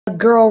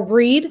Girl,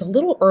 read. It's a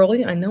little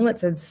early. I know it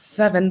said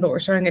 7, but we're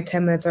starting at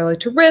 10 minutes early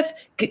to riff,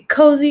 get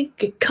cozy,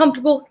 get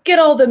comfortable, get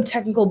all them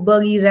technical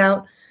buggies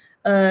out.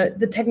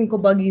 The technical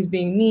buggies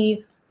being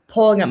me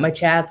pulling up my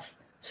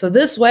chats. So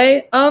this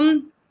way,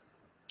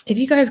 if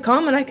you guys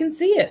comment, I can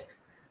see it.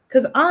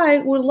 Because I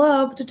would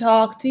love to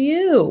talk to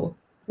you.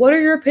 What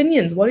are your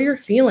opinions? What are your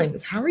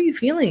feelings? How are you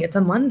feeling? It's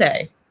a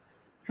Monday.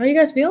 How are you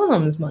guys feeling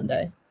on this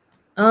Monday?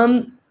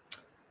 I'm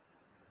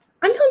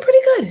feeling pretty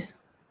good.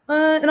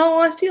 In all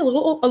honesty, a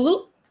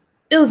little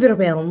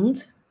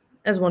overwhelmed,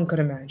 as one could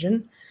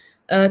imagine,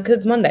 because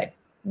it's Monday.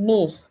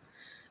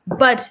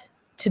 But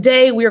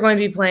today we are going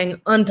to be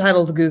playing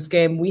Untitled Goose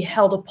Game. We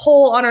held a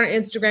poll on our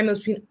Instagram. It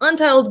was between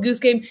Untitled Goose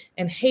Game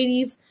and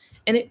Hades,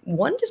 and it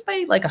won just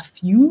by like a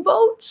few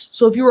votes.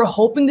 So if you were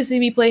hoping to see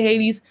me play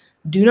Hades,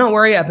 do not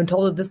worry. I've been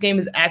told that this game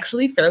is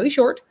actually fairly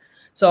short.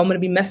 So I'm going to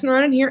be messing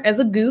around in here as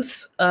a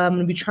goose. I'm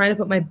going to be trying to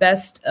put my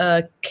best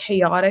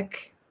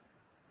chaotic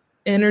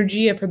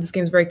energy. I've heard this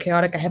game is very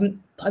chaotic.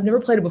 I've never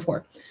played it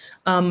before.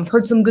 I've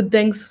heard some good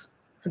things,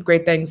 heard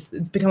great things.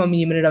 It's become a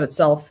meme in and of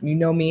itself. You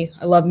know me.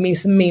 I love me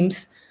some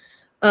memes.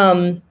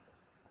 But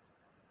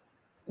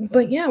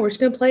yeah, we're just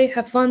going to play,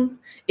 have fun.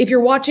 If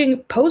you're watching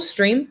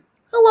post-stream,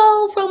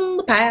 hello from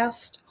the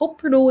past.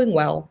 Hope you're doing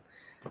well.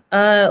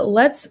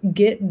 Let's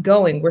get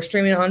going. We're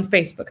streaming on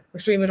Facebook. We're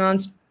streaming on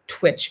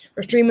Twitch.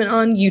 We're streaming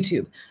on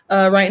YouTube.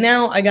 Right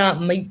now, I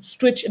got my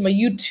Twitch and my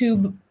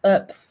YouTube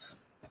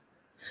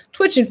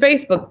Twitch and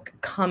Facebook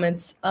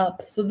comments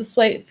up. So this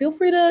way, feel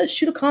free to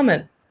shoot a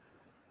comment.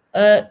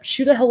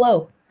 Shoot a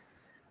hello.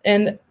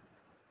 And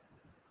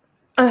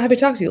I'm happy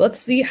to talk to you. Let's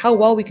see how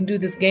well we can do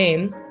this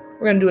game.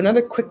 We're going to do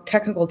another quick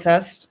technical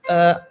test.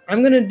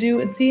 I'm going to do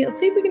and see. Let's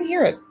see if we can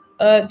hear it.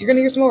 You're going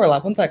to hear some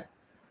overlap. One sec.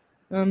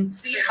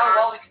 See how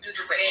well we can do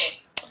this game.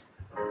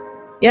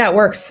 Yeah, it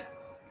works.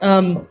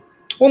 One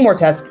more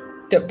test.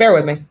 Bear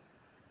with me.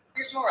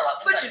 Here's some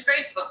overlap. Twitch and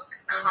Facebook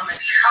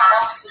comments.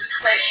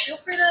 Feel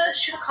free to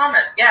shoot a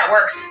comment. Yeah, it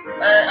works.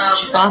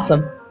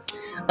 Awesome.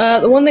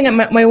 The one thing,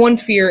 my one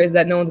fear is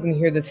that no one's going to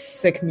hear this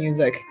sick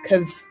music,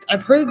 because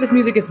I've heard that this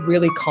music is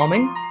really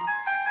calming.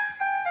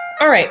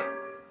 All right.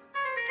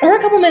 We're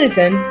a couple minutes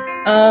in.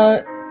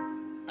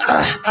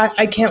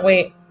 I can't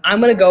wait. I'm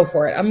going to go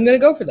for it. I'm going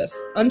to go for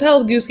this.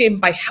 Untitled Goose Game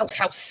by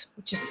House,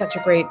 which is such a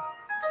great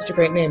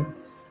name.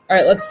 All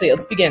right, let's see.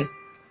 Let's begin.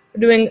 We're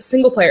doing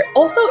single player.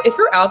 Also, if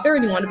you're out there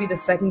and you want to be the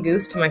second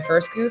goose to my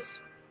first goose,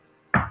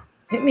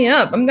 hit me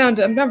up. I'm down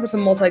for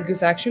some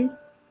multi-goose action.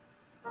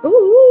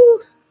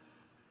 Ooh,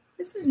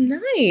 this is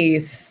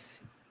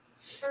nice.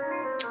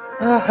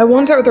 I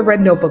want to start with a red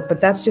notebook, but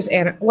that's just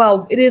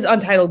well, it is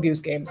Untitled Goose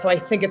Game, so I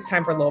think it's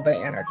time for a little bit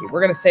of anarchy.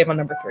 We're gonna save on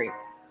number 3.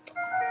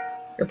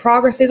 Your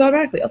progress saves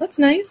automatically. Oh, that's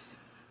nice.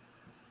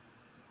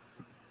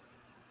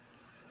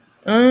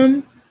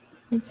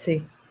 Let's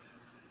see.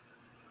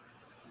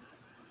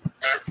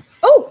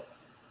 Oh,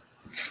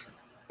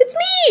 it's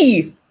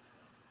me.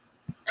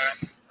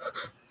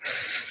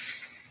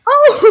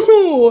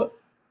 Oh.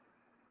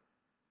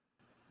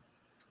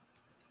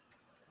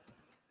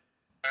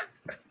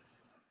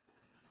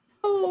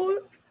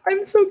 Oh,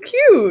 I'm so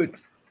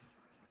cute.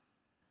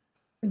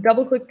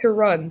 Double click to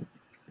run.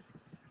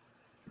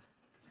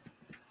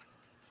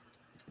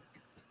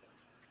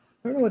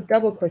 I don't know what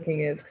double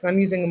clicking is because I'm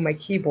using my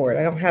keyboard.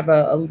 I don't have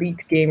a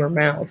Elite Gamer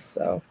mouse,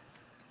 so.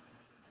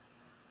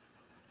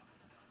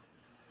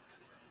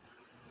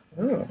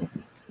 Oh.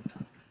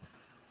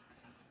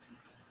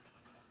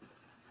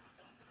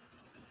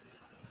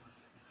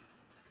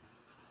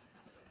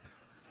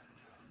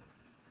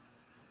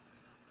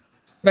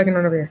 If I can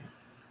run over here.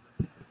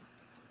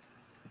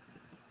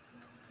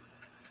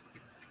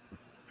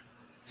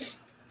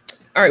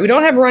 All right, we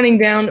don't have running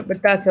down,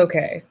 but that's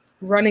okay.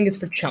 Running is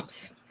for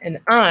chumps, and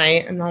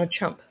I am not a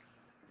chump.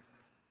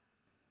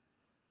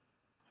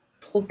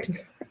 Hold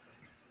control.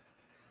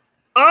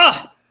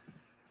 Ah!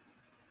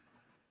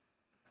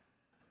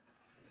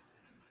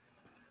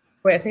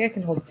 Wait, I think I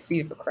can hold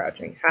C for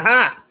crouching.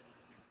 Haha!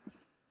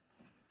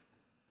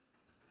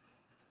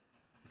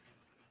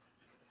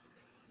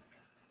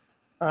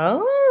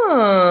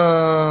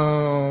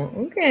 Oh,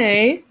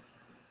 okay.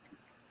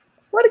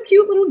 What a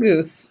cute little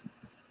goose.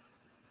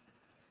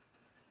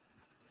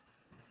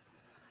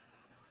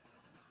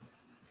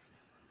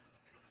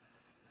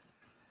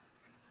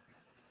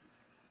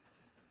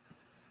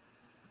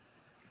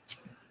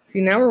 See,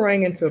 now we're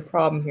running into a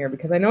problem here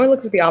because I know I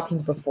looked at the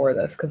options before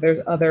this because there's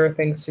other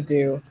things to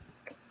do.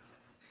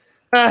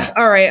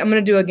 All right, I'm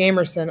going to do a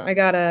Gamerson. I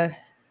got a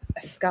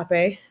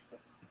escape.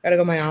 Got to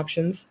go my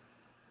options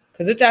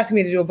because it's asking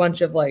me to do a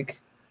bunch of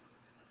like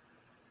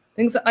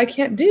things that I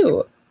can't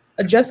do.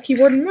 Adjust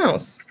keyboard and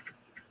mouse.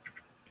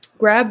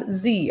 Grab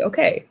Z.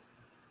 Okay.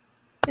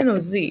 I know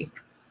Z.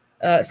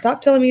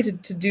 Stop telling me to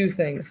do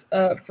things.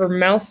 For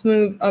mouse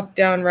move, up,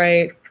 down,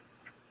 right.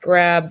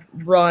 Grab,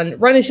 run.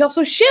 Run is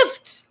also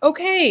shift.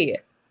 Okay.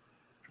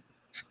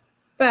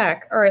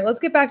 Back. All right, let's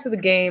get back to the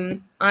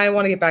game. I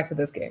want to get back to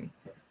this game.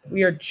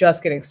 We are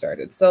just getting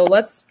started. So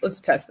let's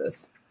test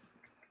this.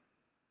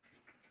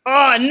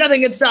 Oh,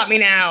 nothing can stop me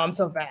now. I'm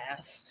so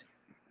fast.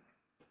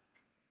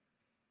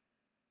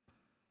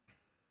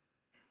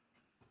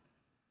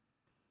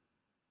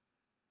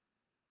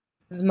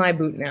 This is my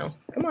boot now.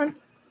 Come on.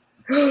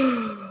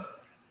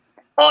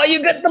 Oh,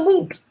 you get the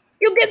boot.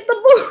 You get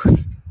the boot.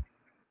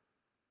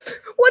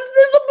 What's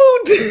this a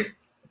boot?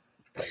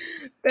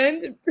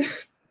 Bend.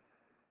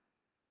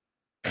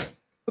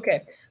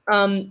 Okay.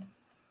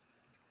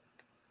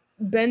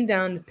 Bend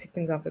down to pick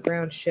things off the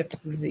ground. Shift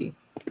Z.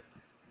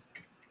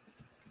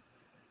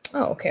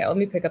 Oh, okay. Let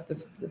me pick up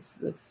this.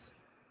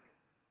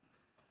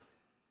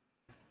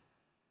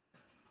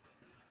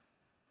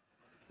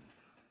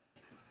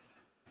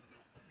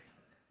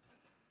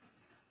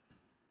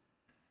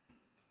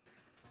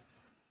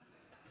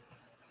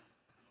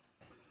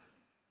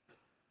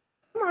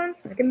 Come on.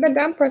 I can bend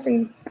down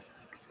pressing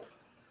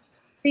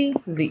C,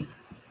 Z.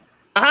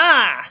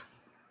 Ah!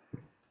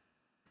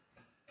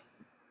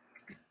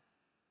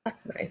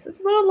 That's nice. This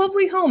is what a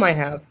lovely home I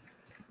have.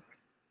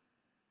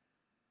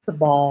 It's a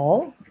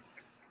ball.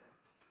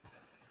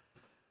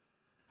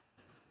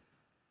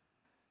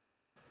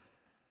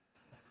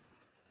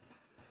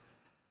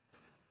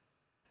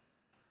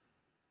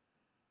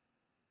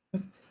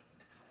 Let's see.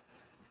 What is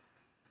this?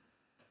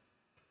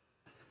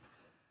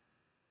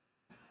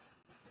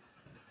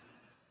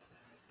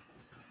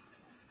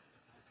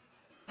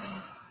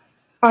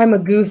 I'm a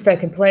goose that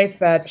can play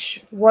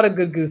fetch. What a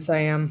good goose I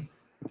am.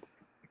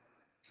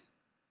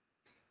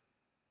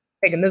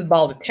 Taking this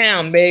ball to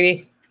town,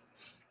 baby.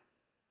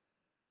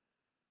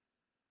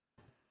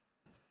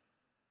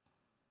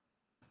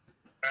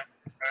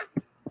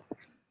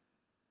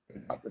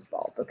 Not this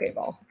ball. It's okay,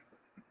 ball.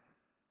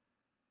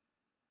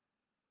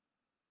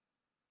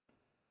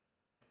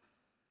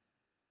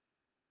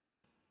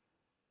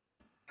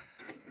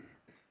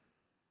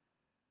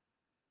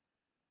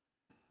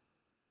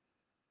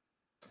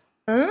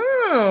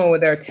 Oh,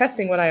 they're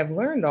testing what I have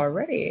learned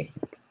already.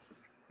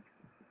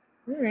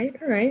 All right,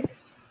 all right.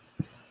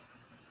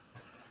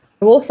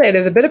 I will say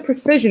there's a bit of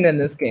precision in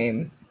this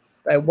game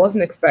that I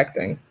wasn't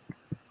expecting.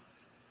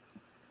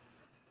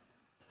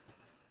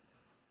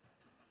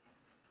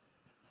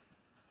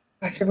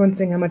 Gosh, everyone's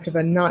saying how much of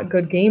a not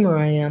good gamer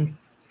I am.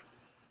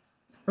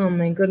 Oh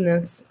my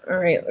goodness. All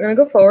right, we're gonna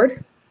go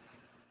forward.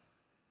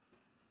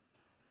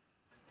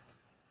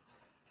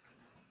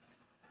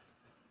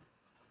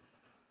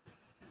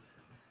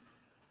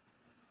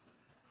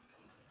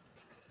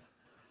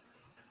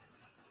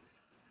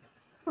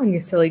 Come on,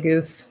 you silly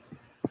goose.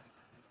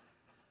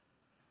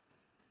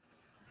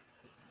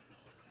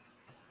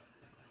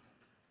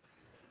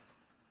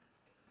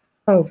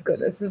 Oh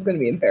goodness, this is gonna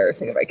be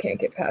embarrassing if I can't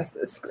get past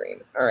this screen.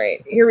 All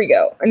right, here we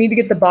go. I need to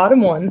get the bottom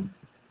one.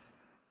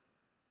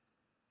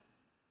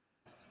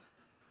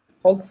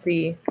 Hold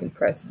C and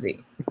press Z.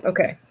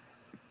 Okay,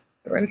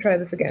 we're gonna try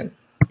this again.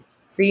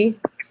 C,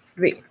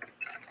 V.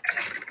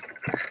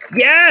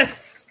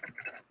 Yes!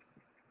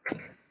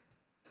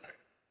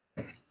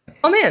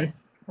 Oh man,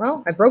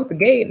 well, I broke the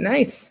gate,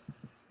 nice.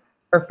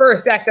 Our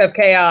first act of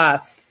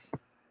chaos.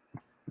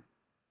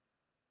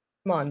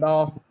 Come on,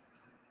 ball.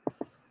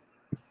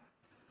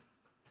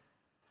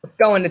 We're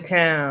going to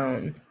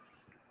town.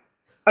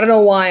 I don't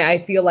know why I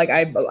feel like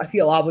I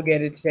feel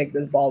obligated to take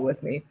this ball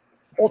with me.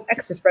 Hold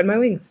X to spread my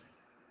wings.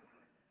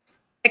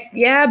 Heck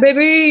yeah,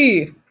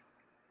 baby!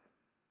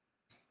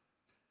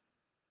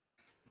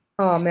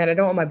 Oh man, I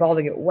don't want my ball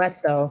to get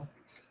wet though.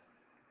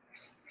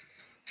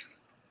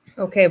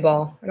 Okay,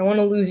 ball. I don't want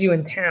to lose you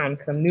in town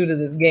because I'm new to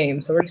this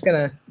game, so we're just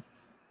gonna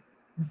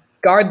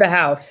guard the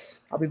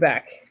house. I'll be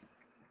back.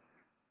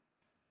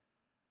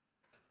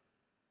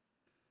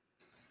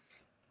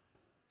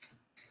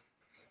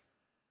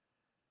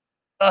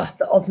 Ugh,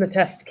 the ultimate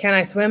test. Can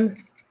I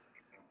swim?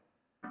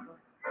 Of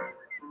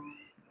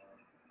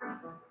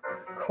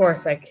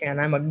course I can.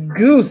 I'm a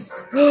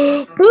goose.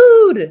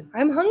 Food!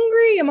 I'm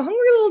hungry. I'm a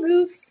hungry little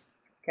goose.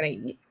 Can I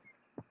eat?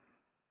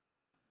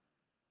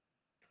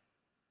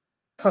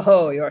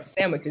 Oh, your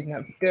sandwich is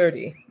now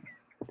dirty.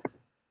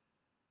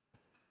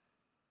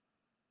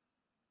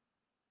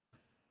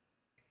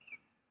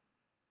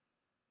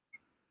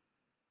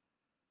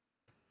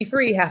 Be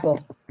free,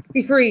 Apple.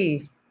 Be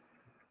free.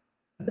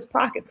 This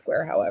pocket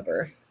square,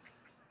 however.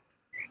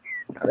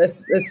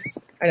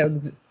 This, I know.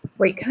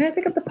 Wait, can I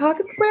pick up the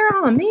pocket square?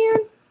 Oh, man.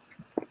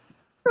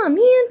 Oh,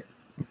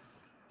 man.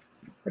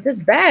 But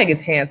this bag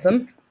is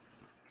handsome.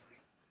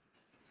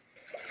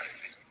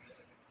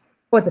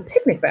 Oh, it's a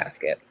picnic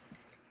basket.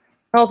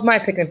 Oh, it's my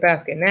picnic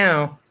basket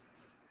now.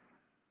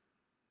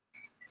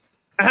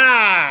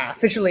 Aha!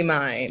 Officially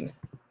mine.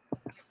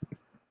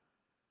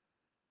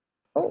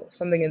 Oh,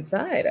 something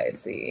inside, I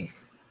see.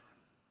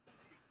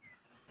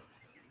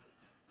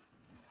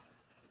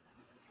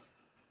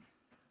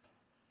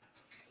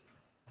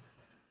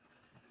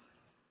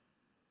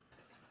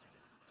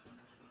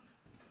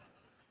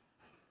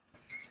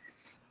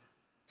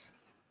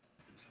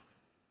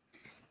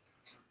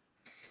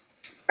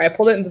 I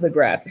pulled it into the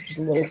grass, which is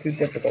a little too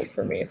difficult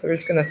for me. So we're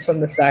just going to swim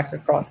this back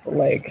across the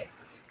lake.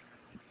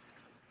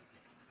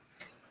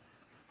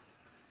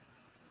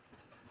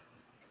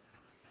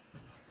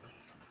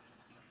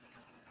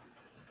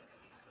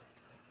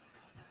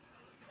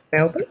 Can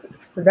I open it?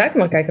 It was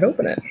acting like I could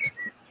open it.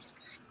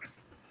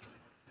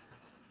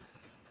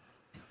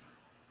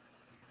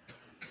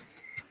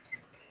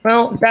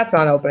 Well, if that's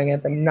not opening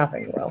it, then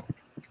nothing will.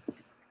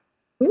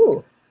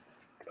 Ooh.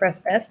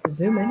 Press S to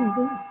zoom in and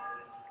zoom.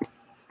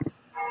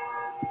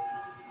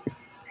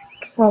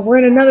 Oh, we're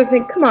in another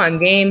thing. Come on,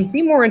 game.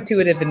 Be more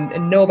intuitive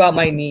and know about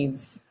my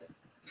needs.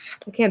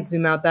 I can't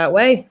zoom out that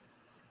way.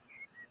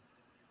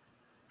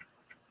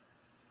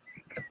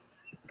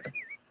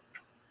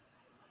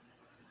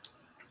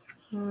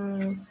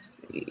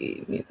 Let's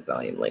see. Mute the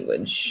volume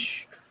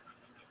language.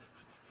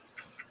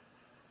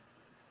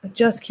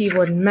 Adjust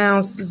keyboard and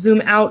mouse.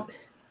 Zoom out.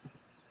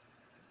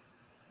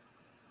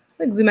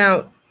 Like zoom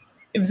out.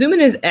 If zoom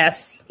in is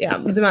S, yeah,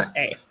 zoom out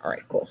A. All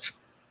right, cool.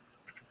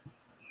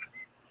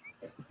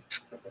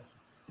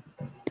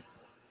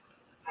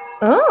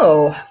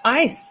 Oh,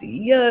 I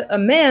see. A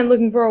man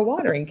looking for a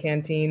watering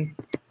canteen.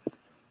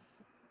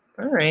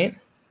 All right.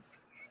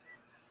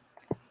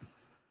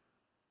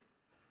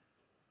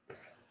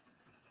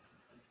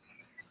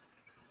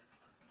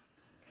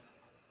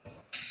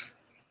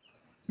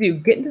 You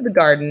get into the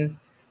garden,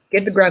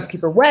 get the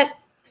groundskeeper wet,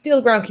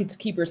 steal the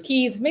groundskeeper's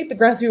keys, make the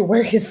groundskeeper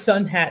wear his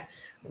sun hat,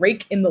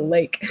 rake in the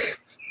lake,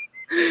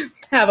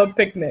 have a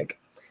picnic,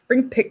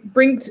 bring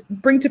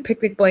to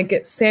picnic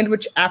blanket,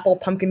 sandwich, apple,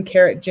 pumpkin,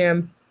 carrot,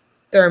 jam,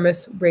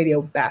 thermos,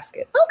 radio,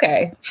 basket.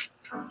 Okay.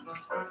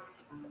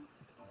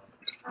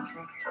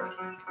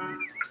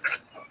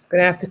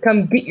 Gonna have to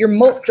come get your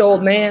mulch,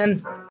 old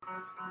man.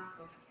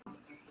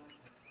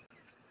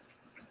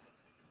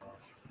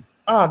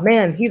 Oh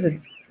man, he's a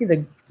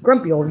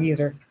grumpy old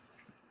user.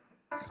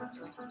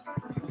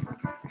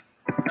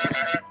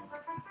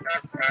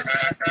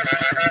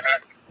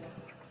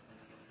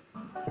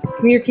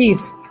 Give me your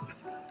keys.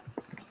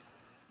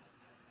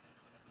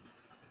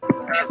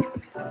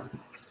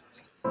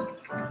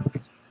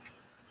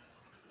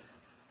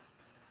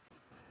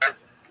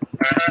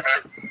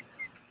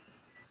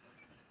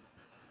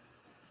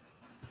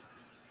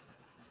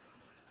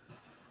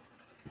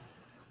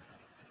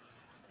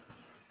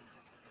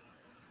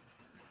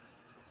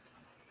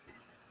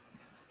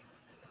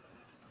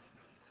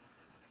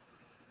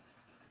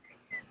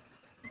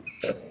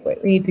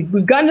 Wait,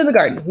 we've gotten to the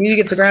garden. We need to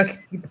get the ground.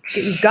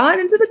 We've gone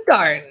into the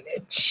garden.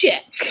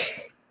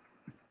 Check.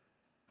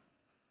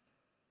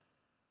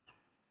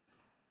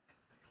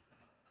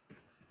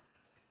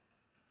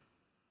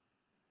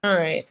 All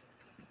right.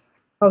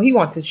 Oh, he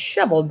wants his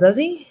shovel, does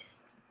he?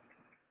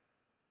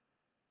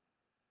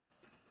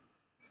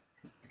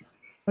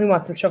 Oh, he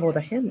wants a shovel with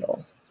a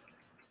handle.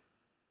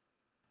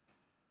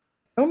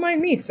 Don't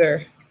mind me,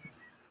 sir.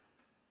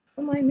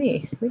 Don't mind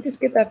me. Let me just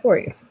get that for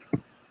you.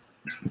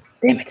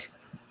 Damn it.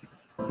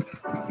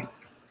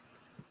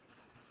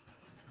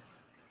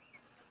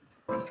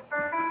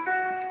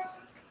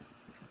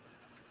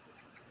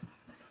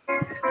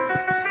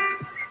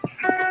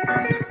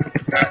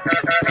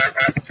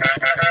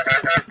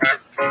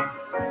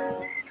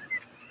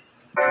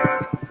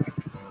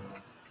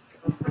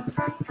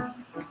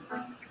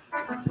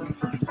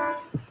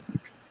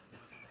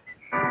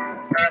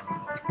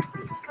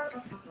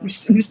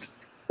 I'm just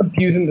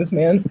abusing this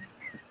man.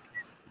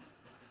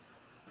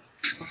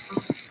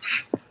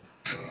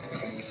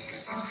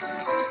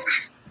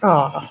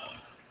 Oh.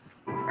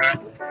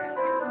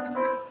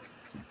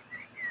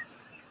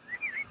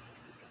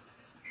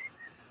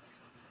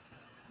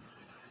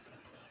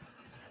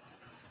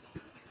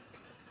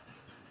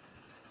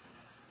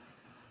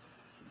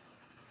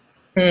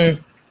 Ooh,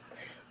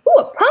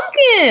 a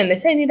pumpkin! They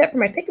say I need that for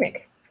my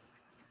picnic.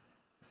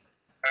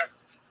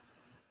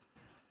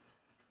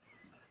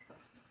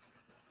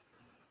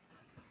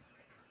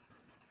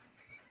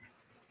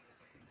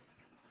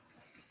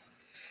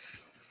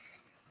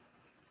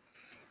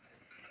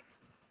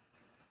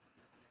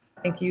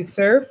 Thank you,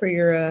 sir, for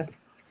your,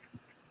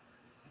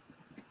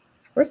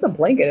 Where's the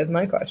blanket is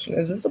my question.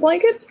 Is this the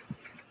blanket?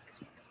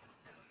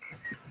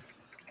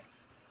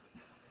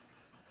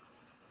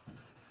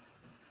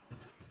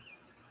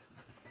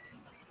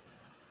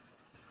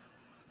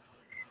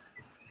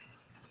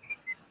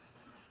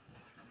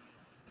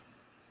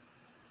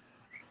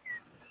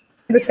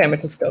 The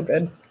sandwich is still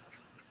good.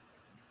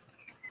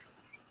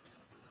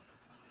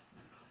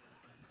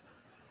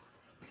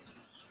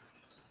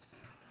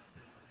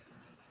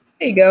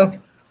 There you go.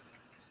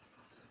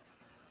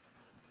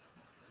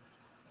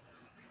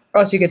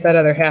 Or else you get that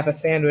other half a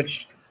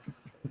sandwich.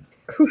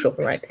 Crucial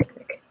for my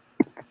picnic.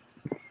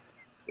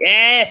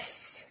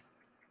 Yes!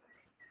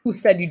 Who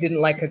said you didn't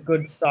like a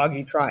good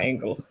soggy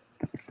triangle?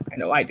 I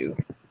know I do.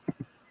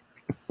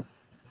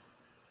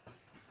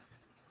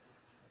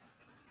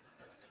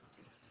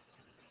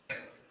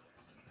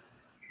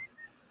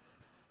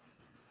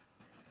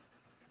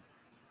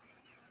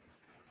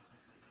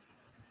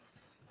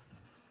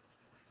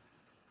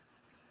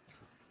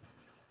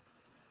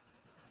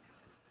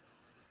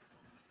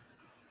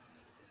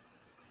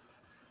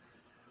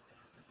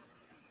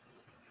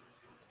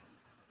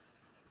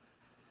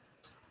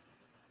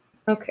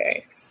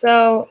 Okay,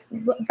 so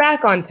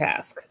back on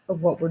task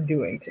of what we're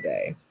doing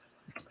today.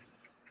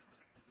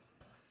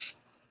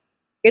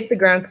 Get the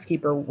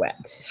groundskeeper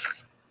wet.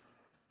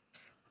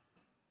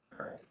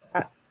 All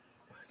right.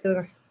 Let's do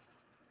the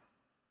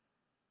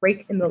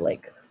rake in the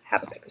lake.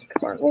 Have a picnic.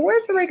 Well,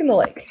 where's the rake in the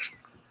lake?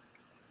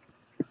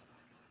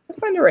 Let's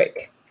find a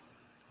rake.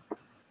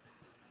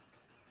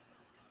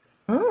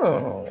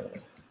 Oh.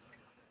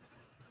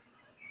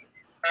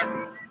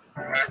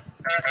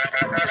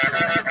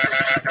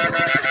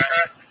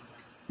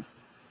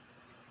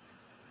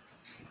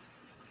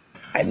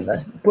 Hide in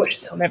the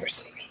bushes. He'll never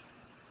see me.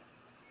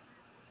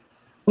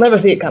 He'll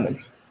never see it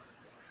coming.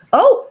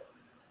 Oh!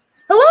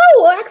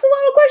 Hello!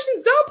 Axolotl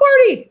Questions Dog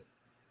Party!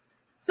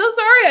 So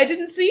sorry I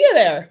didn't see you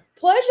there.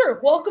 Pleasure.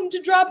 Welcome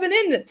to dropping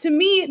in to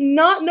me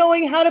not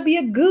knowing how to be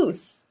a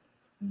goose.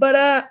 But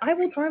I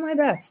will try my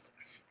best.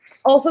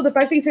 Also, the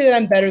fact that you say that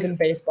I'm better than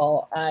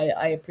baseball,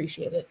 I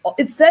appreciate it.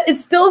 It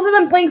still says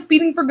I'm playing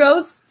Speeding for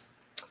Ghosts.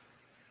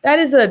 That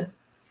is a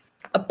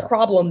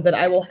problem that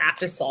I will have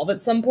to solve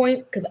at some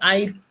point because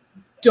I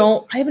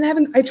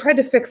tried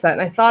to fix that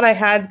and I thought I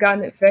had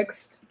gotten it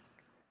fixed,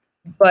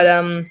 but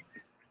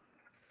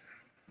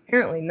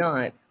apparently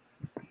not.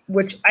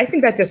 Which I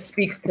think that just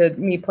speaks to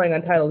me playing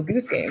Untitled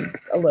Goose Game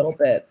a little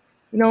bit.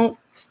 You know,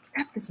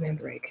 F this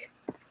man's rake.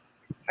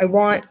 I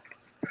want.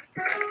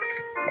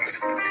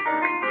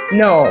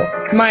 No,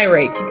 it's my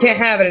rake. You can't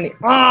have it any.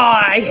 Oh,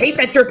 I hate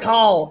that you're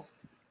tall.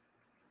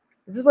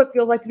 Is this what it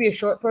feels like to be a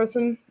short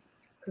person?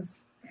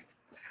 Because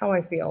it's how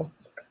I feel. All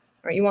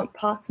right, you want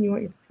pots and you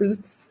want your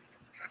boots.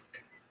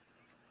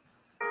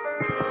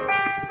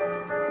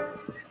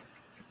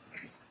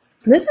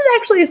 This is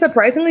actually a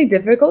surprisingly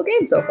difficult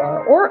game so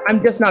far, or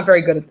I'm just not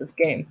very good at this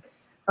game.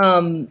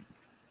 To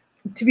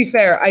be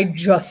fair, I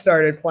just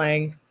started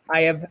playing.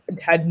 I have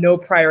had no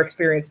prior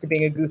experience to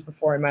being a goose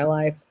before in my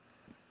life.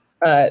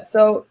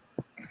 So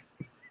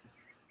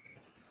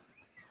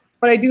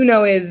what I do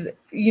know is,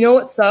 you know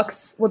what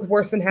sucks? What's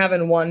worse than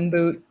having one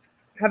boot?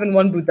 Having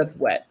one boot that's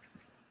wet.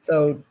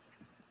 So,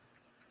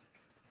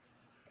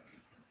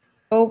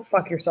 oh,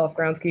 fuck yourself,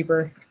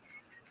 groundskeeper.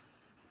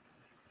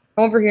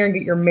 Come over here and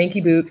get your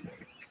manky boot.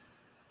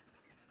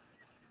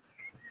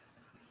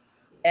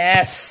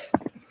 Yes.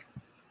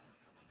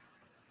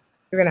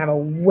 You're going to have a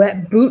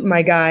wet boot,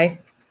 my guy.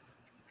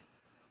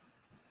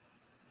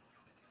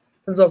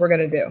 This is what we're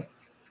going to do.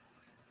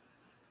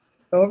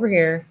 Go over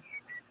here.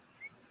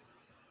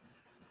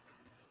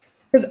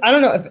 Because I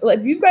don't know,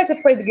 if you guys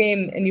have played the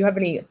game and you have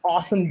any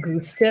awesome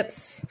goose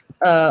tips,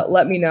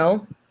 let me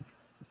know.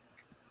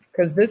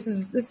 Because this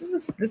is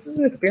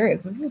an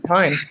experience. This is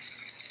time.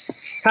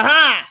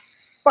 Haha!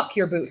 Fuck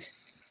your boot.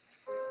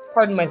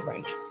 Pardon my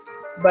French.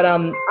 But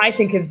I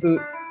think his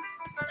boot.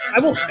 I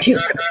will kill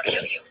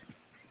you.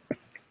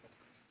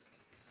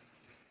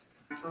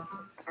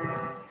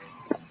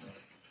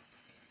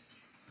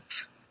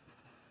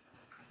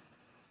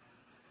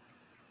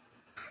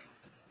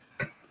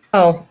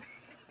 Oh.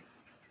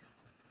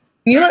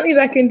 Can you let me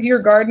back into your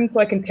garden so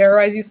I can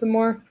terrorize you some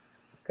more?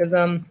 Because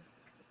that'd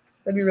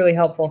be really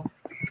helpful.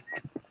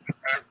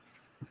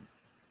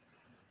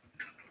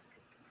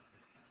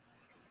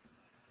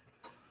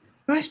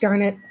 Gosh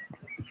darn it.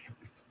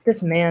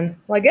 This man.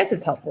 Well, I guess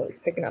it's helpful. He's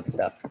picking up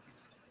stuff. Let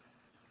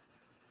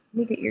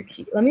me get your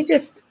key. Let me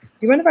just... Do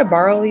you mind if I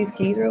borrow these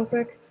keys real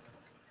quick?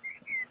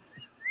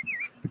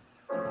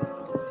 All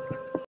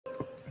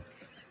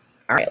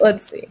right,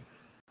 let's see.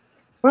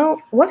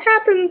 Well, what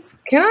happens?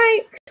 Can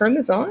I turn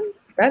this on?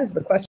 That is the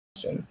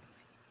question.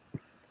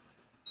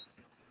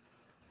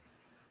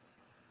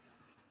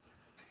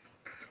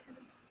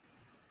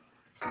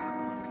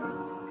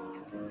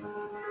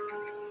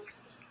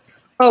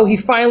 Oh, he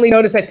finally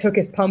noticed I took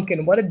his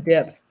pumpkin. What a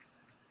dip. All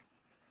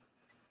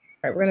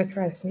right, we're going to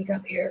try to sneak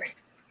up here.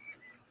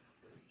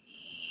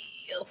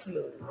 Real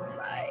smooth,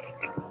 like.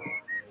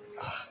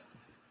 Oh.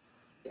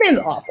 This man's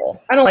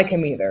awful. I don't like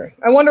him either.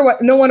 No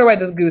wonder why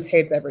this goose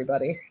hates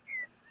everybody.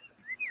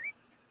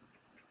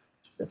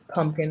 This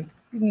pumpkin.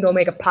 You can go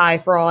make a pie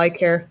for all I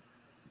care.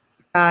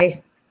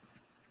 Bye.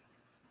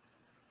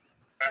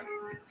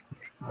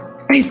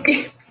 Ice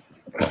cream.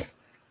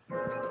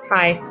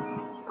 Hi.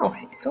 Oh,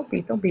 hey,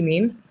 don't be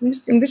mean. I'm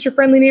just your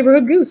friendly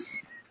neighborhood goose.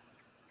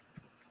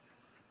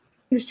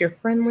 I'm just your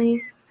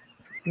friendly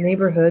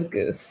neighborhood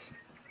goose.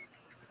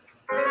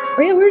 Oh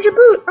yeah, where's your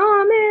boot?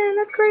 Oh man,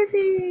 that's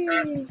crazy.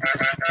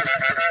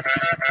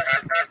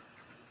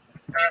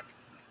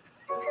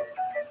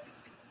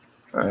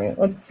 All right,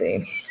 let's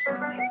see.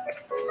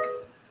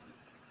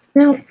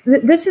 Now,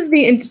 this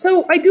is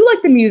so I do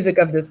like the music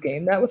of this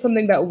game. That was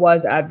something that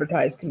was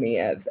advertised to me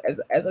as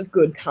a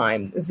good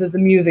time, is that the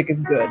music is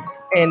good.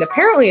 And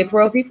apparently it's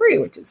royalty free,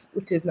 which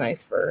is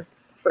nice for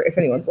if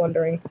anyone's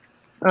wondering.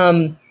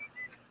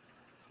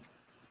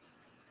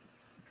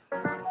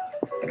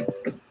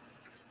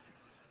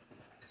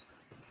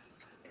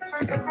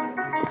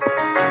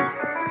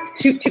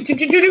 Shoot.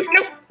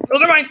 Nope,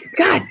 those are mine.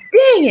 God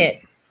dang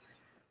it.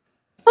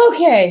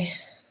 Okay.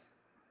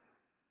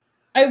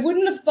 I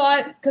wouldn't have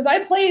thought, because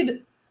I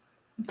played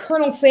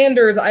Colonel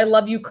Sanders, I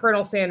Love You,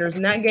 Colonel Sanders,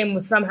 and that game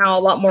was somehow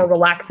a lot more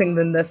relaxing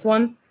than this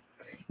one.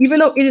 Even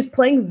though it is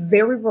playing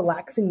very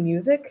relaxing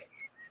music,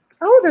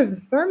 Oh, there's the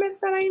thermos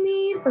that I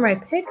need for my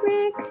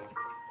picnic.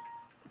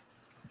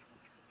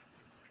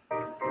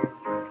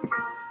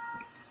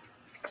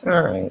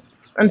 All right.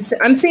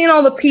 I'm seeing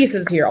all the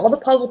pieces here. All the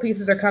puzzle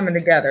pieces are coming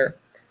together.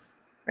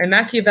 My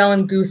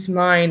Machiavellian goose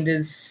mind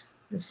is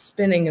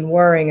spinning and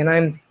whirring, and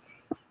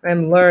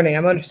I'm learning.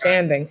 I'm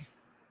understanding.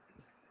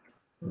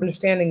 I'm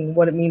understanding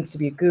what it means to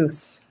be a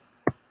goose.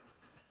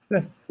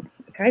 Can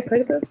I play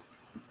with this?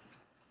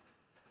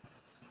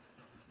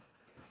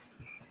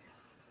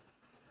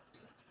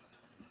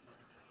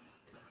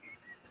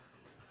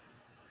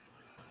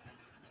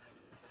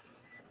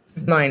 This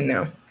is mine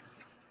now.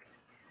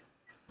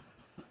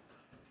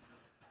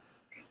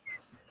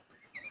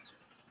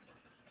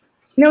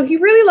 You know, he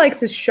really likes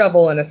his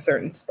shovel in a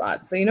certain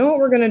spot. So you know what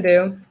we're gonna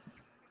do?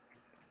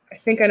 I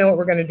think I know what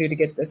we're gonna do to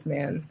get this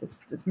man,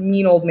 this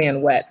mean old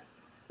man, wet.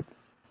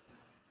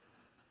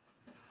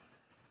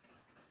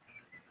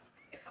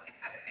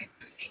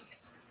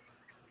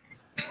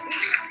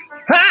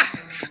 Ha!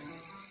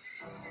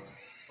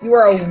 You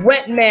are a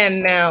wet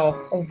man now.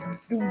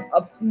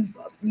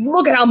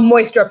 Look at how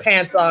moist your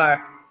pants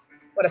are.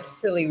 What a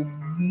silly,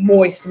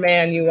 moist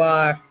man you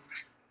are.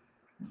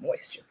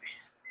 Moisture man.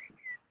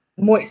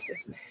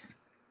 Moistest man.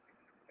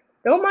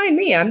 Don't mind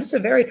me. I'm just a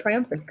very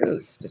triumphant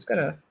goose. Just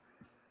gonna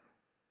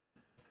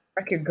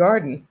wreck your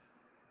garden.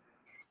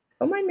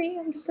 Don't mind me.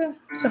 I'm just a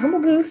humble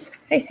goose.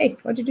 Hey,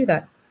 why'd you do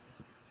that?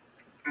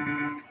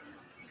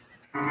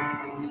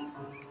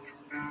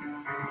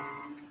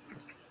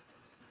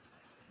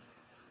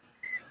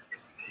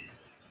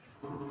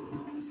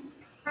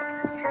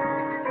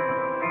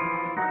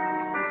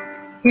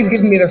 He's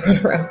giving me the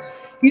runaround.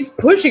 He's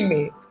pushing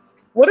me.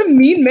 What a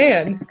mean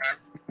man.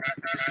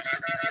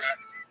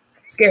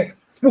 Scared.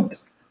 Spooked.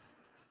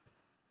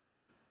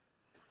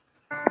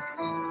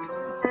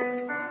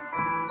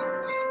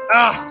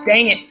 Ah,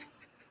 dang it.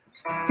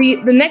 See,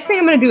 the next thing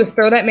I'm going to do is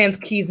throw that man's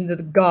keys into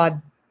the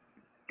god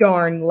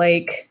darn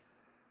lake.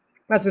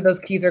 That's where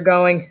those keys are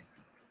going.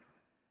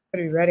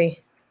 Better be ready.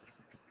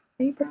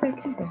 How do you put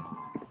that key back?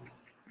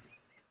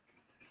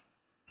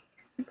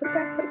 Put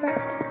it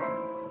back.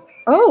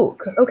 Oh,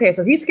 okay,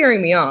 so he's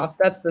scaring me off.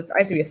 I have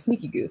to be a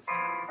sneaky goose.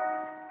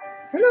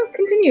 No,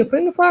 continue.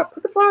 Put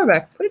the flower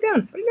back. Put it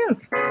down.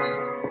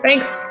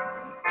 Thanks.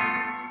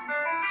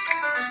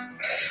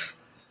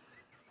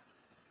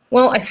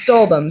 Well, I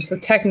stole them, so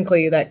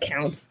technically that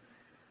counts.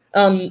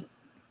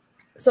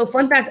 So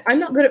fun fact, I'm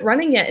not good at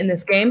running yet in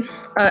this game.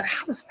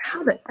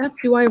 How the F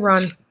do I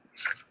run?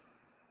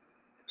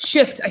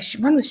 Shift. I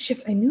should run with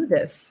shift. I knew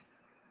this.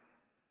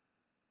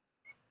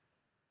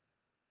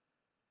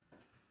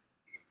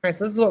 All right,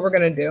 so this is what we're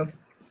going to do. I'm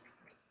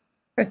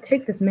going to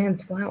take this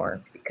man's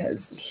flower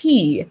because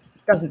he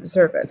doesn't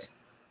deserve it.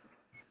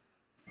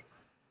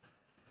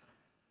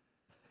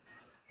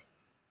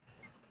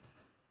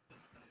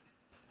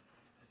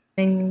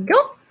 And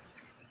go.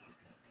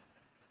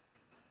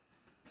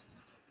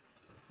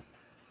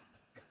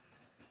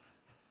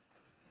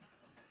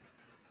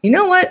 You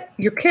know what?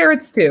 Your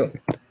carrots too.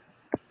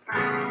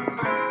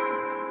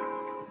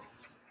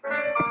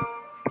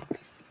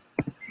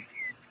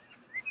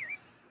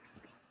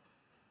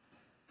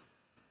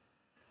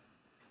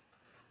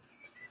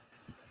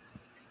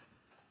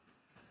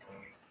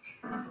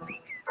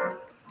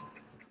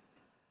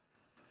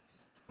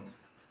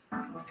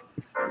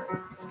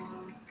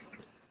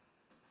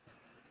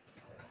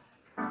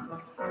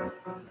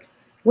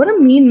 What a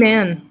mean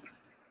man.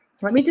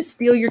 Let me just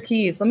steal your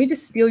keys. Let me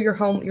just steal your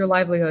home, your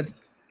livelihood.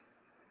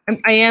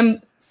 I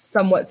am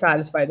somewhat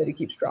satisfied that he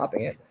keeps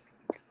dropping it.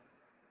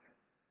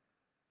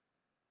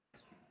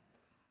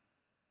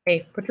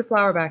 Hey, put your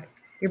flower back.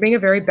 You're being a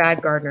very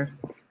bad gardener.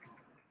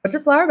 Put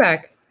your flower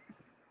back.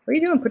 What are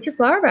you doing? Put your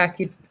flower back,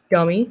 you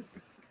dummy. I'm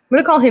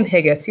going to call him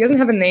Higgis. He doesn't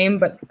have a name,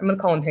 but I'm going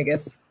to call him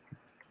Higgis.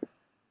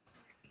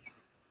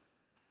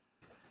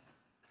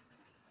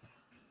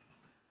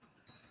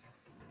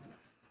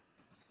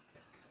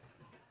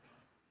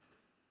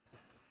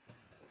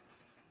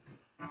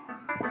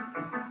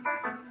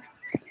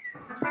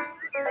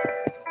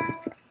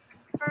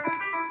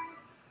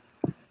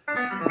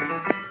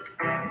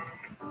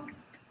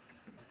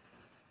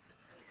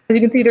 As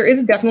you can see, there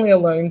is definitely a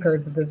learning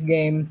curve with this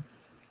game.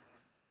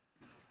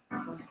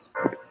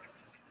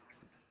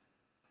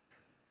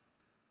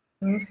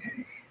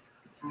 Okay.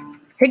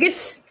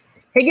 Higgis,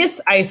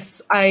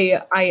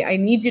 I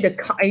need you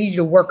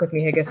to work with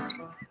me, Higgis.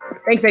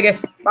 Thanks,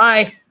 Higgis.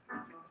 Bye.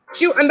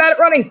 Shoot, I'm bad at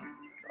running.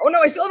 Oh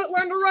no, I still haven't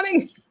learned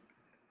running.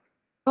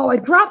 Oh, I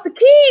dropped the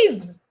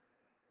keys.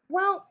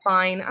 Well,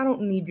 fine. I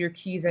don't need your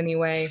keys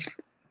anyway.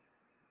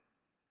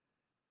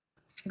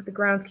 Make the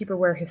groundskeeper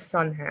wear his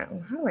sun hat.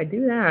 How do I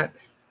do that?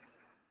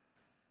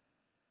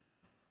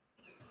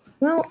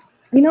 Well,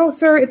 you know,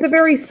 sir, it's a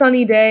very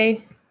sunny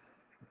day.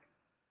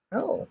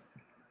 Oh.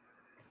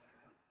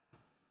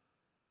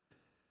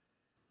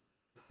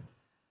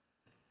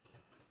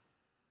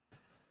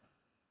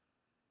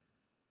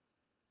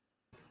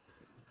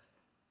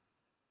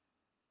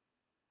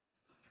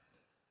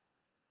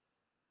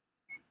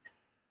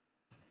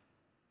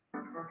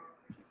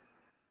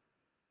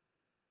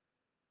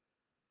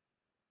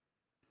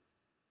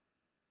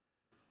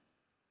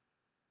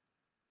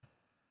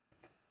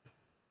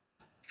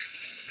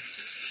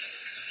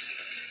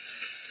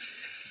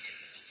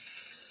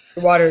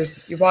 Your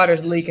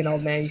water's leaking,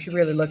 old man. You should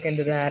really look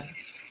into that.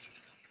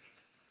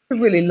 You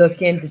should really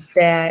look into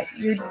that.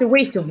 It's a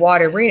waste of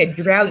water. We're in a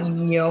drought, you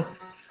know.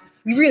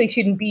 You really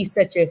shouldn't be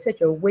such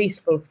a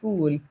wasteful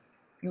fool, you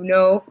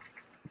know.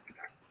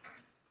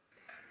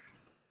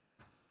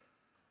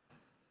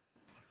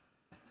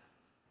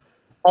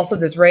 Also,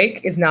 this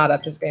rake is not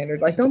up to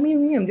standard. Like, don't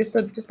mean me. I'm just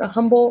a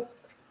humble.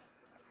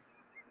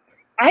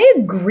 I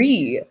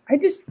agree.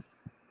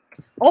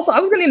 Also,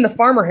 I was gonna name the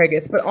farmer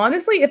Higgis, but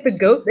honestly, if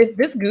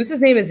this goose's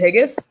name is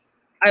Higgis,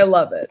 I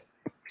love it.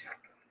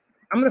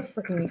 I'm gonna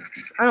freaking.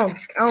 I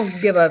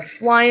don't give a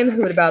flying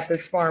hoot about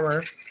this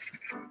farmer.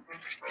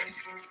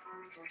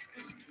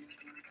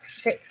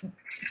 Hey,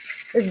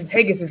 this is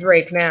Higgis's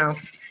rake now.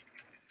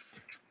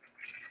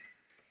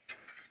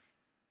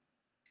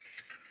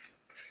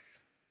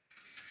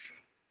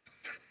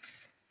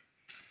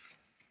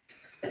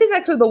 That is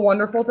actually the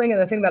wonderful thing,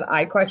 and the thing that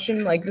I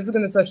question. Like, this is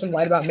gonna shed some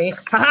light about me.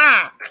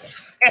 Haha!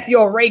 F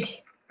your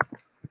rake.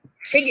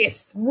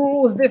 Higgis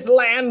rules this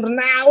land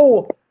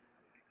now.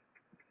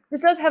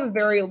 This does have a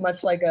very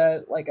much like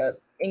a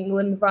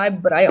England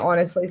vibe, but I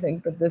honestly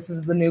think that this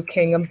is the new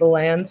king of the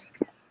land.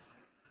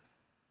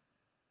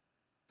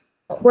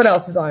 What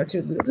else is on our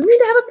to-do list? We need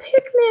to have a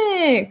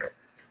picnic.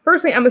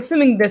 First thing, I'm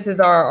assuming this is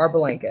our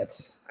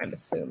blanket. I'm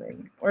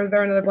assuming. Or is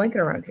there another blanket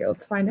around here?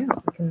 Let's find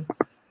out.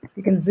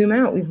 We can zoom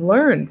out. We've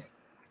learned.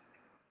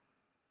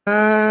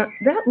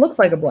 That looks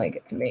like a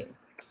blanket to me.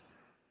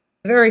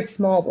 A very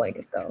small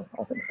blanket, though,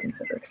 all things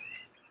considered.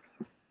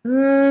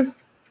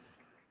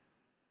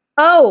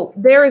 Oh,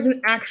 there is an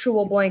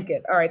actual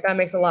blanket. All right, that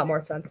makes a lot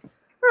more sense.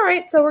 All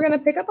right, so we're going to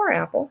pick up our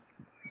apple.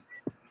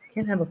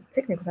 Can't have a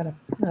picnic without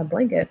a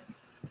blanket.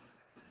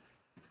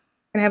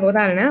 Can't have it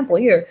without an apple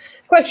either.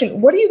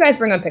 Question, what do you guys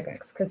bring on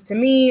picnics? Because to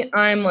me,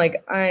 I'm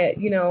like,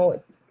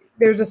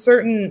 there's a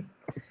certain...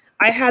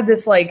 I had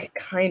this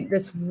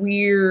this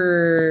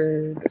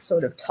weird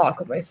sort of talk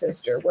with my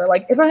sister where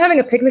like, if I'm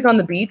having a picnic on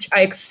the beach,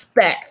 I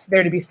expect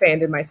there to be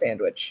sand in my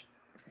sandwich.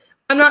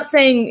 I'm not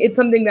saying it's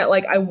something that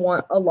like I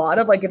want a lot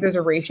of. Like if there's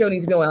a ratio, it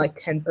needs to be only like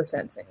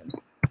 10% sand,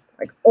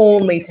 like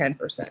only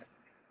 10%.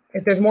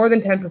 If there's more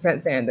than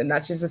 10% sand, then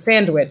that's just a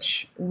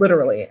sandwich,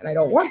 literally, and I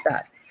don't want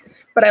that.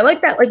 But I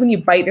like that, like when you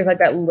bite, there's like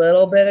that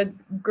little bit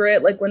of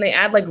grit, like when they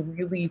add like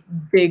really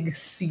big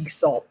sea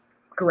salt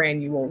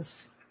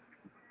granules,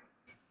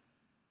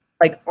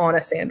 like on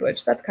a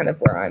sandwich. That's kind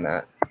of where I'm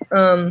at.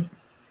 Yeah,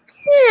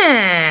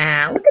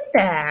 look at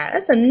that.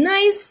 That's a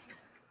nice.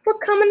 We're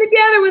coming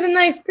together with a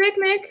nice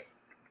picnic.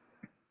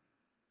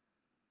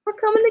 We're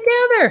coming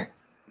together.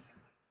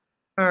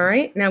 All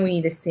right, now we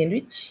need a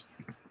sandwich.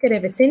 Gotta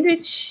have a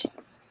sandwich.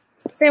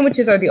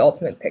 Sandwiches are the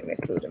ultimate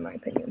picnic food, in my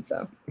opinion.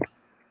 So,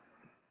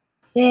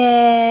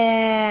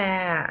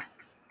 yeah.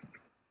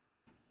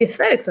 The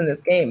aesthetics in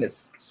this game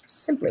is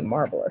simply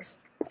marvelous.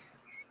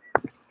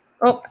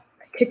 Oh, I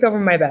kicked over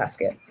my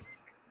basket.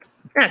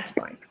 That's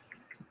fine.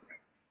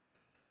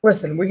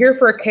 Listen, we're here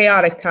for a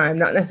chaotic time,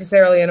 not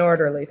necessarily an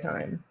orderly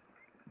time.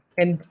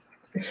 And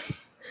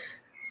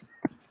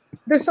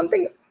there's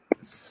something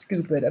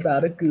stupid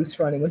about a goose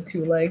running with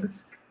 2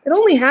 legs. It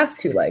only has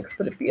 2 legs,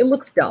 but it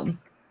looks dumb.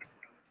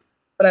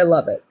 But I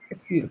love it.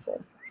 It's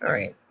beautiful. All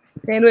right,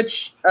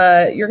 sandwich.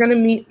 You're gonna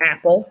meet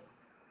Apple.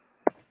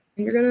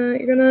 You're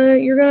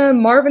gonna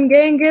Marvin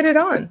Gaye and get it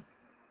on.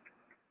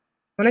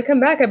 When I come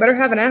back, I better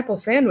have an apple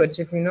sandwich,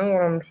 if you know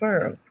what I'm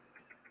saying.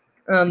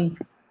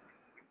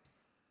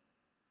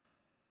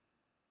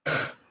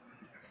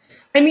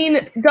 I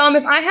mean, Dom,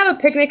 if I have a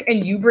picnic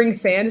and you bring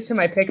sand to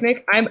my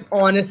picnic, I'm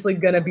honestly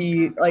gonna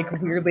be like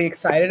weirdly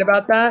excited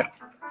about that.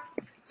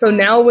 So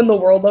now when the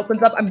world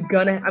opens up, I'm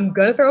gonna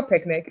throw a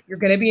picnic. You're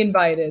gonna be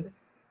invited.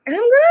 And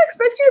I'm gonna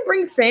expect you to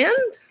bring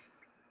sand.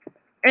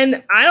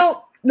 And I don't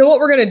know what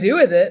we're gonna do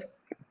with it,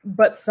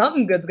 but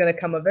something good's gonna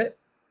come of it.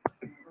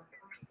 I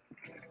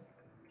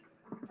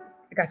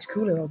got you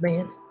cooler, old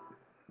man.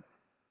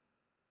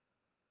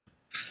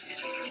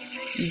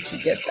 You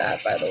should get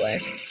that, by the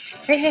way.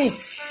 Hey,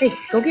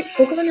 go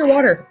focus on your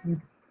water, you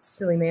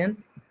silly man.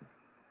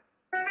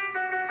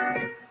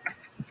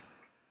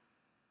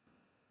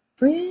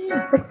 Oh,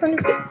 yeah, focus on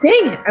your...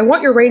 Dang it, I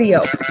want your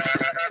radio.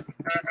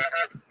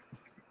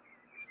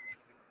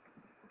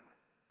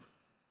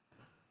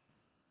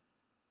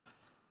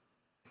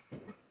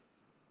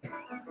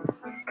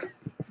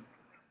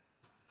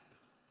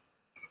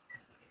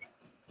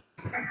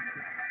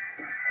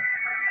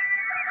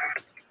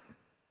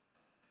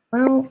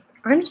 Well,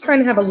 I'm just trying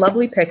to have a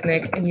lovely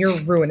picnic, and you're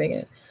ruining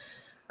it.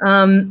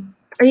 I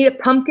need a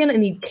pumpkin, I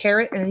need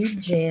carrot, and I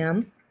need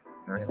jam.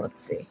 All right, let's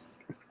see.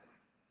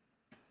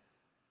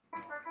 I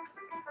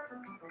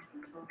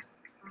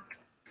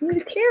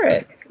need a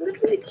carrot. I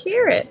need a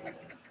carrot.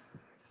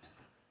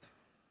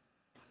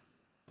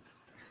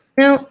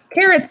 Now,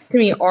 carrots to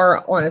me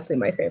are honestly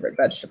my favorite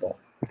vegetable.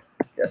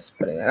 Just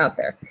putting that out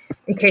there.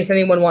 In case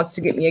anyone wants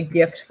to get me a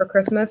gift for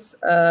Christmas,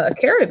 a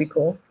carrot would be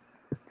cool.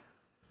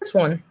 Just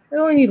one. I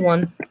only need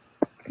one.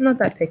 I'm not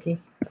that picky.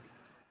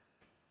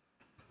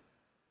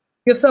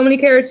 You have so many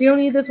carrots, you don't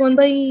need this one.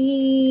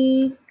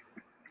 Bye.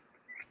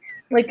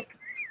 Like,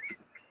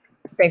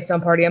 thanks,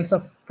 Dumb Party. I'm so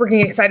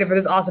freaking excited for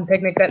this awesome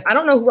picnic that I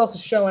don't know who else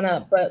is showing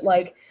up, but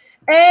like,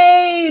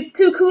 hey,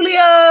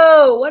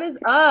 Tuculio, what is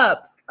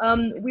up?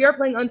 We are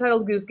playing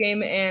Untitled Goose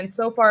Game, and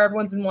so far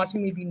everyone's been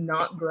watching me be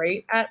not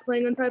great at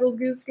playing Untitled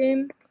Goose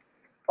Game.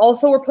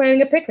 Also, we're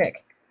planning a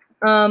picnic.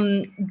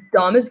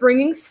 Dom is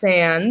bringing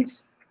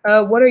sand.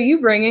 What are you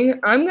bringing?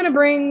 I'm gonna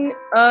bring,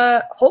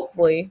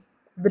 hopefully,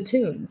 the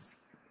tunes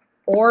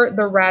or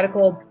the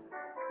radical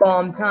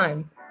bomb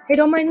time. Hey,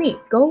 don't mind me.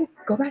 Go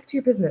back to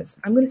your business.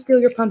 I'm gonna steal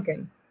your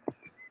pumpkin.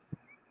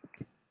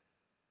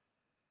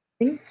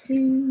 Thank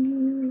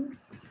you.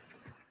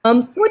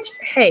 Which,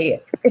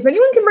 hey, if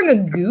anyone can bring a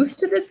goose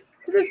to this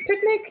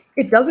picnic,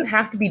 it doesn't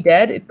have to be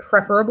dead. It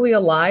preferably a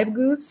live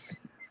goose.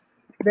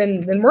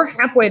 Then we're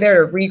halfway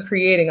there to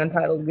recreating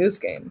Untitled Goose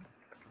Game.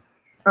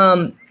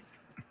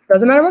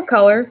 Doesn't matter what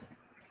color.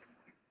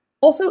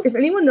 Also, if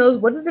anyone knows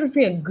what is the difference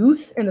between a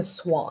goose and a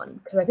swan,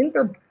 because I think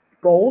they're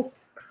both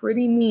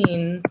pretty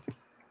mean.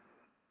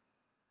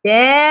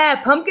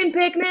 Yeah, pumpkin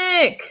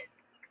picnic.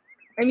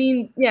 I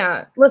mean,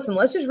 yeah. Listen,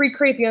 let's just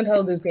recreate the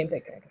Untitled Goose Game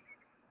picnic.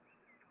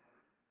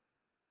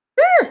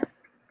 Sure.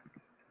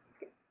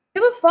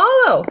 Give a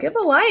follow. Give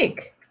a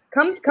like.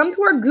 Come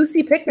to our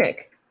goosey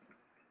picnic,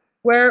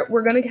 where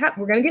we're gonna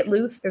get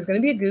loose. There's gonna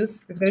be a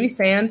goose. There's gonna be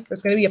sand.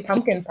 There's gonna be a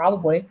pumpkin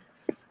probably.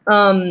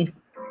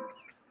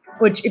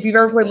 Which, if you've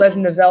ever played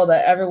Legend of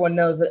Zelda, everyone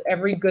knows that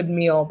every good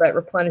meal that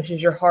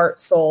replenishes your heart,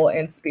 soul,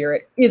 and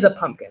spirit is a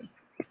pumpkin.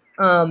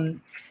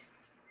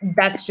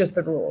 That's just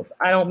the rules.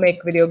 I don't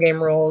make video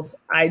game rules.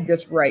 I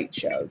just write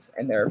shows,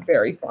 and they're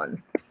very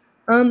fun.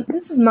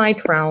 This is my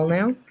trowel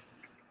now.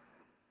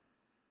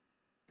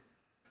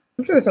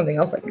 I'm sure there's something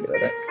else I can do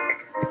with it.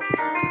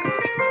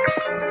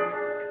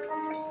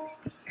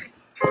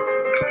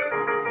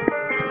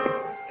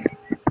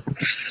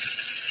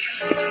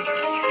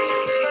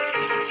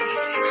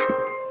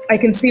 I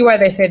can see why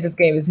they say this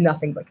game is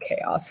nothing but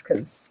chaos,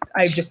 because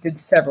I just did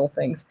several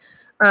things.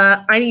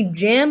 I need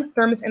jam,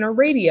 thermos, and a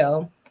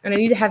radio, and I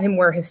need to have him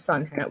wear his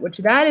sun hat, which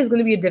that is going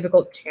to be a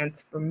difficult chance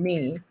for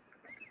me.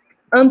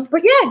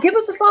 But yeah, give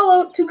us a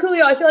follow to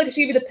Coolio. I feel like I should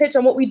give you the pitch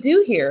on what we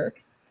do here.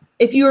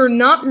 If you are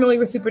not familiar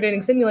with Super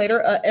Dating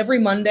Simulator, every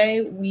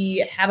Monday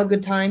we have a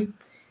good time.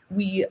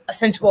 I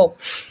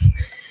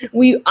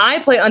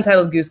play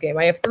Untitled Goose Game.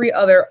 I have 3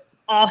 other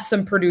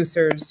awesome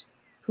producers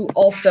who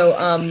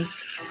also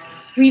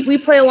we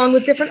play along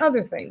with different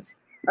other things.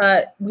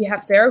 We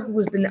have Sarah, who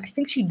has been, I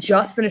think she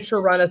just finished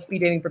her run of Speed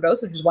Dating for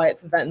Ghosts, which is why it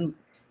says that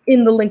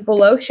in the link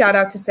below. Shout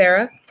out to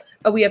Sarah.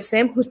 We have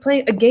Sam, who's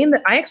playing a game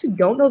that I actually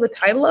don't know the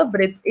title of,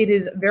 but it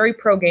is very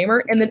pro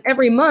gamer. And then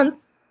every month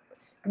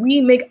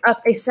we make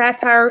up a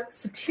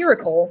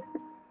satirical,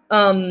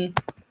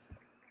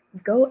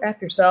 go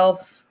F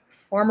yourself,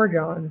 Farmer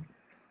John.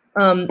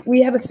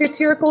 We have a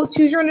satirical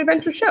choose your own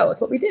adventure show.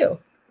 That's what we do.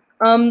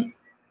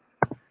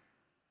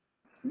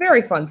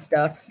 Very fun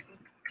stuff.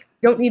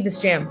 You don't need this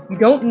jam. You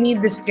don't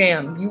need this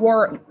jam. You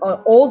are an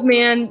old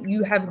man.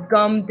 You have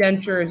gum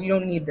dentures. You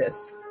don't need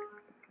this.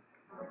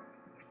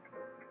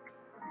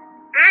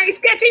 Ah, he's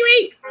sketching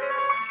me!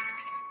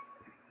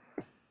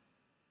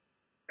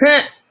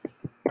 Huh.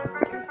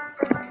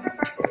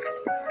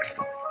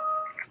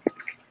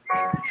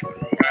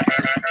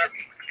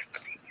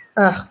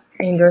 Ugh,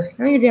 anger.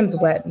 Now your jam's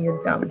wet and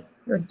you're dumb.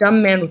 You're a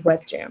dumb man with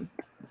wet jam.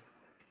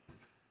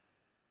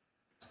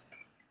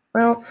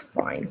 Well,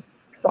 fine.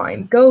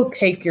 Fine. Go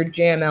take your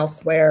jam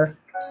elsewhere,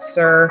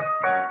 sir.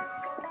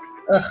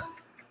 Ugh.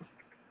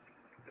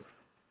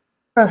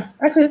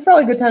 Actually, it's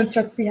probably a good time to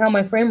check to see how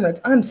my frame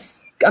rates.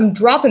 I'm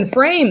dropping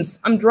frames.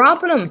 I'm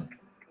dropping them.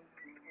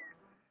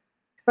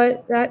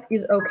 But that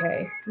is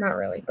okay. Not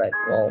really, but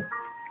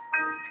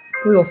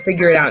we will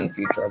figure it out in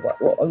future what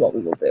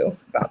we will do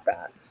about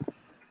that.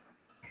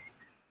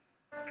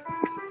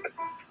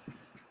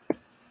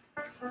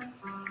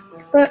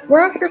 But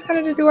we're out here kind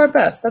of to do our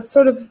best. That's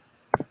sort of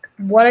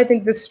what I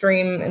think this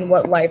stream and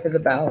what life is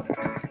about.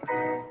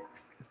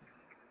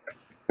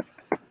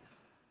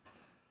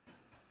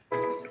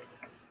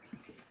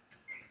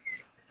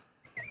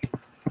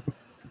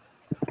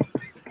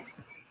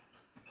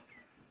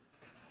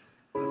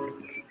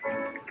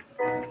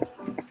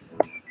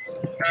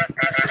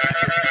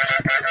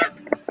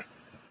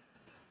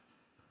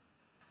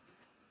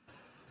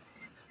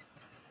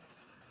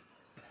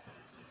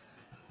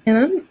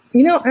 And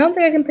I don't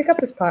think I can pick up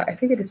this pot. I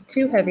think it is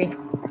too heavy.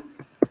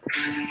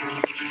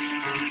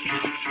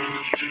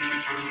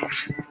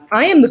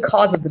 I am the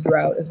cause of the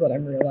drought, is what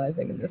I'm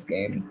realizing in this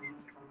game.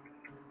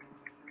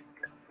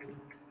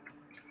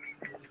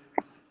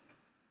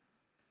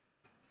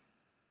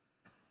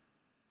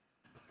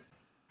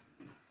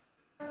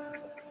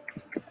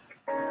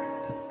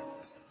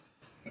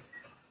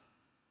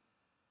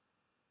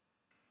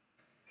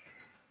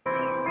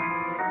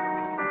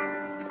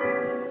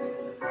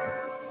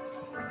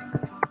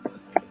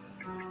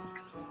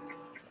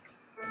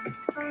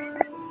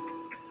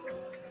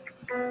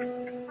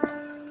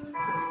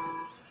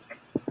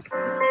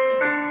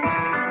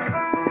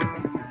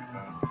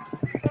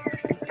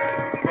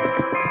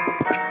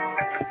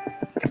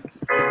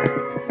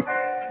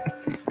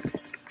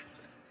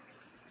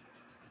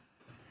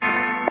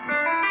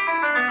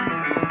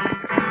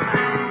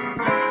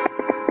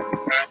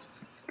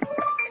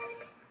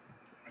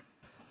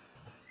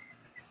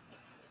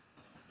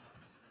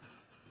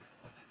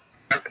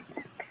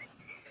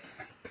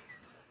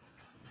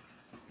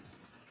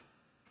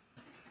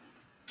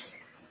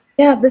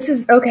 Yeah, this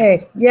is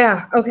okay.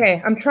 Yeah,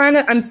 okay.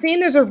 I'm seeing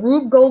there's a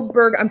Rube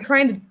Goldberg. I'm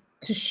trying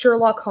to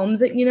Sherlock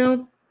Holmes it,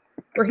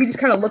 where he just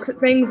kind of looks at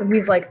things and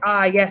he's like,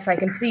 ah, yes, I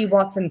can see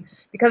Watson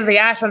because of the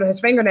ash under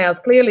his fingernails.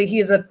 Clearly,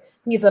 he's a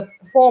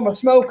former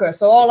smoker.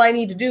 So all I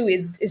need to do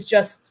is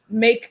just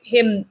make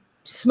him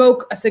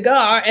smoke a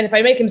cigar, and if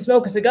I make him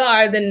smoke a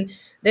cigar, then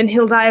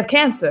he'll die of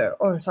cancer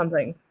or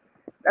something.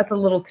 That's a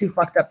little too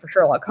fucked up for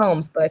Sherlock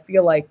Holmes, but I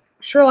feel like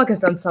Sherlock has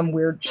done some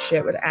weird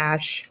shit with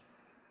ash.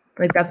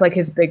 Like that's like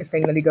his big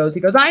thing that he goes,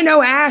 I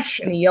know ash,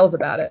 and he yells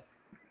about it.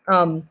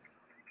 Um,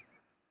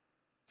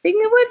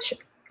 speaking of which,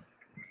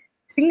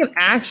 speaking of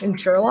Ash and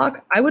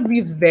Sherlock, I would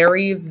be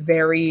very,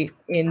 very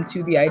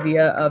into the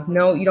idea of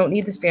no, you don't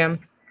need this jam.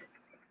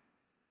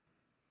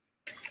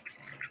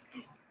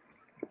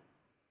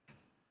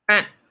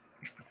 Ah.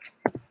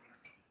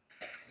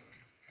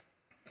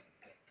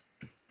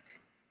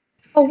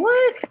 Oh,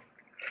 what?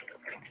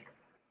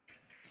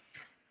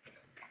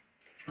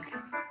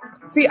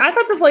 See, I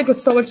thought this lake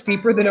was so much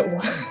deeper than it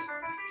was.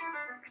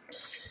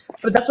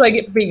 But that's what I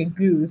get for being a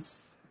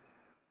goose.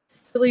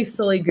 Silly,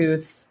 silly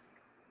goose.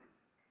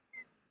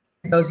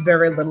 Knows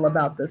very little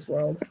about this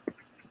world.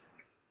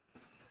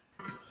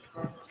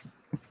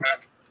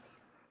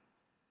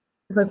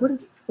 It's like,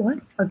 what?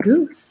 A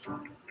goose?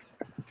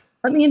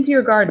 Let me into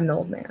your garden,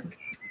 old man.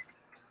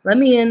 Let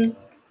me in,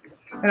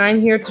 and I'm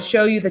here to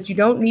show you that you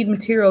don't need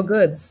material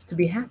goods to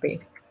be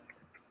happy.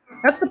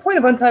 That's the point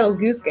of Untitled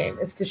Goose Game,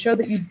 is to show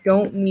that you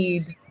don't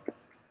need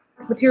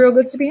material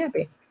goods to be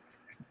happy.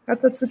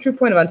 That's the true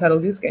point of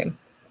Untitled Goose Game.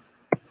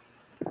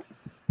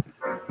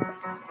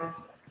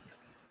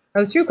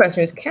 Now, the true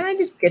question is, can I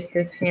just get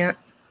this hat?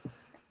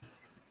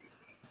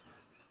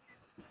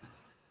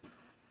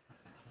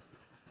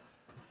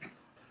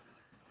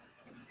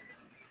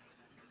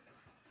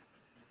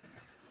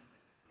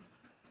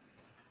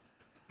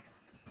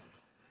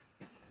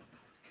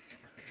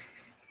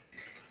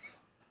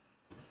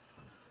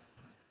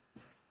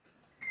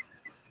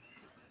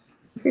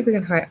 Let's see if we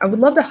can hide. I would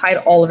love to hide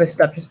all of his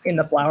stuff just in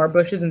the flower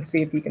bushes and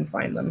see if you can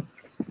find them.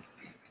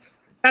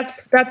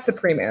 That's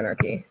supreme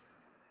anarchy.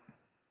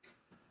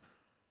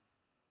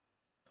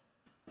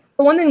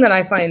 The one thing that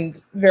I find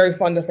very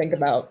fun to think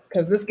about,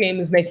 because this game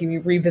is making me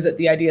revisit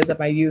the ideas of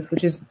my youth,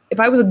 which is,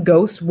 if I was a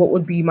ghost, what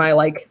would be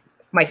my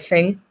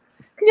thing?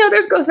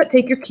 There's ghosts that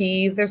take your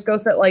keys. There's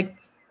ghosts that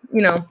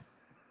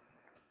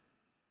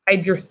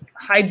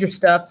hide your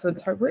stuff. So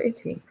it's hard. Where is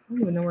he? I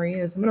don't even know where he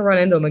is. I'm gonna run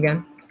into him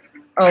again.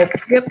 Oh,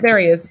 yep, there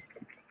he is.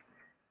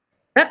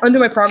 That undo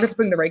my progress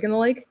putting the rake in the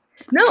lake?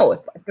 No,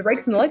 if the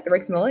rake's in the lake, the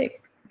rake's in the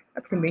lake.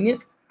 That's convenient.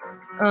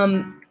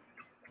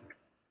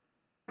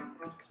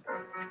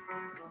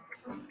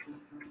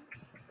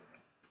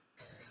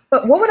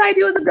 But what would I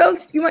do as a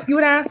ghost? You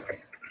would ask.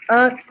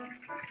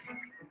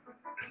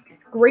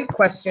 Great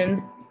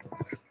question.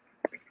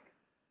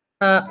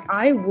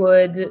 I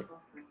would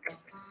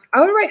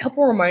write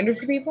helpful reminders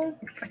to people.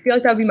 I feel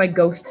like that would be my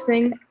ghost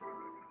thing.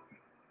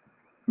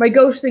 My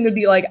ghost thing would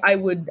be like I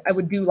would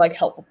do like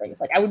helpful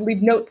things. Like I would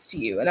leave notes to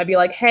you, and I'd be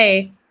like,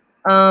 hey,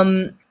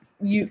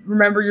 you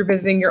remember you're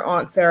visiting your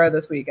Aunt Sarah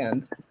this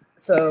weekend,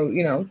 so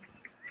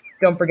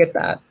don't forget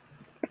that.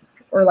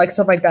 Or like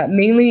stuff like that.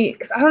 Mainly,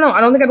 because I don't know,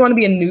 I don't think I'd want to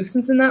be a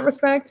nuisance in that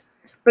respect.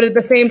 But at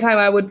the same time,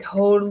 I would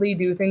totally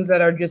do things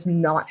that are just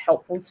not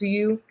helpful to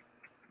you.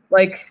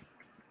 Like,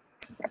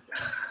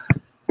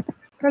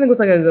 kind of looks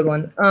like a good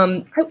one.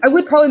 I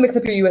would probably mix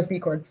up your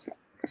USB cords.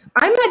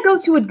 I'm that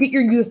ghost who would get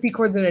your USB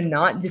cords in a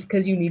knot just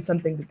because you need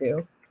something to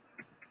do.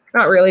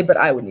 Not really, but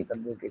I would need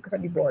something to do because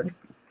I'd be bored.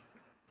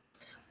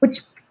 Which,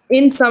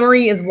 in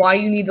summary, is why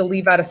you need to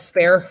leave out a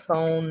spare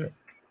phone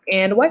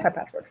and a Wi-Fi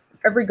password.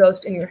 Every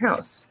ghost in your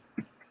house.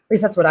 At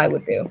least that's what I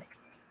would do.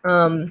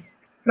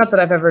 Not that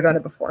I've ever done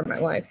it before in my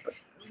life, but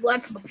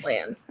that's the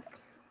plan.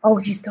 Oh,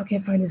 he still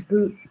can't find his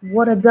boot.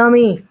 What a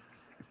dummy.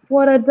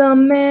 What a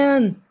dumb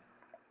man.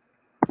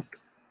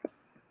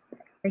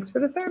 Thanks for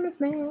the thermos,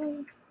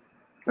 man.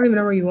 I don't even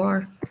know where you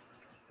are.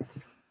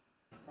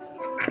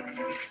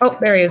 Oh,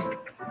 there he is.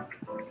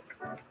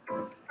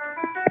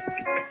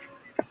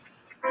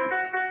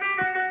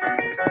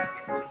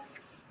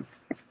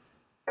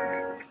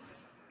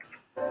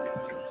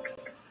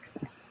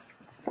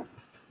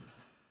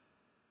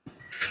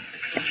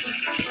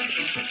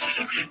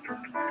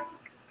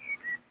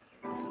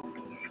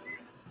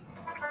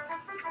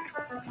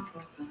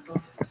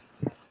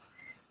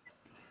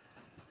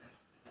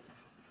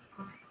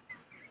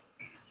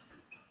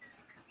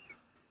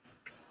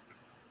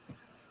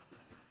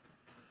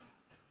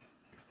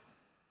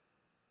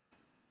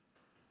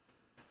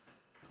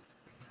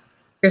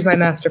 Here's my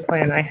master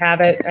plan. I have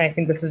it. I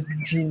think this is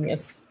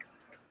genius.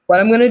 What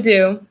I'm going to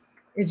do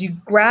is you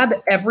grab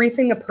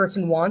everything a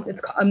person wants.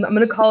 I'm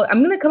going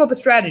to come up with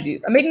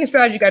strategies. I'm making a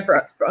strategy guide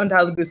for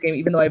Untitled Goose Game,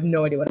 even though I have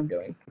no idea what I'm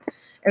doing.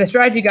 And the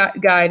strategy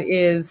guide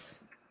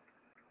is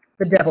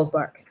the devil's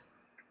bargain.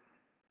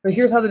 So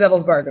here's how the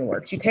devil's bargain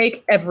works. You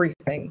take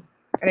everything,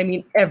 and I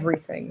mean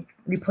everything,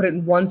 and you put it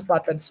in one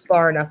spot that's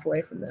far enough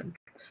away from them.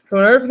 So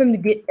in order for them to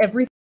get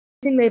everything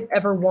they've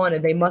ever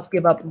wanted, they must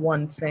give up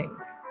one thing.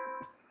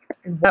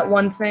 That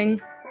one thing,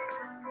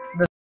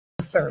 the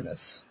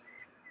thermos.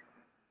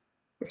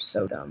 You're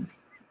so dumb.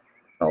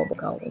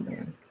 Gullible,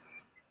 man.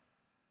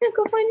 Yeah,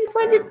 go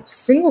find your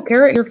single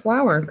carrot and your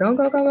flour.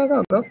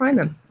 Go find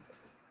them.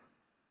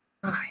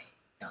 I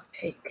don't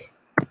take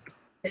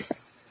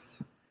this.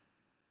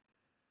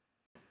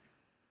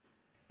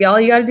 Yeah, all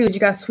you gotta do is you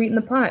gotta sweeten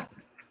the pot.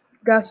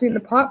 You gotta sweeten the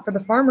pot for the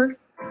farmer.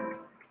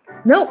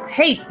 No,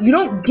 hey, you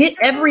don't get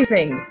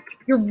everything.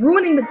 You're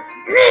ruining the.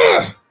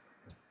 Ugh!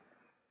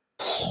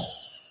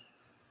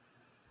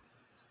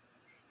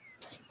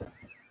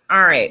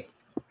 All right,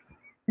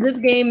 this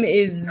game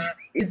is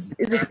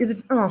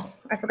oh,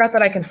 I forgot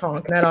that I can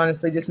honk, and that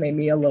honestly just made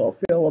me feel a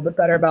little bit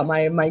better about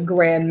my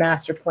grand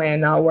master plan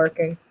not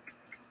working.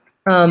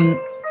 Well,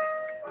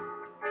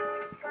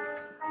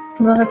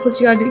 that's what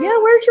you gotta do. Yeah,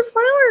 where's your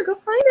flower? Go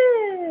find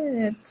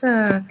it.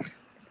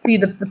 See,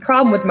 the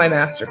problem with my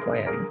master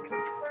plan.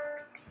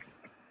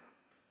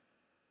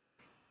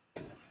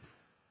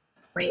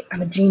 Wait,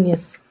 I'm a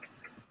genius.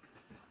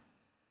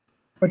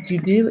 What you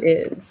do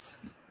is,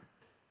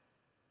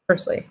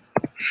 firstly,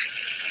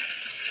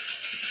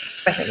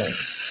 secondly,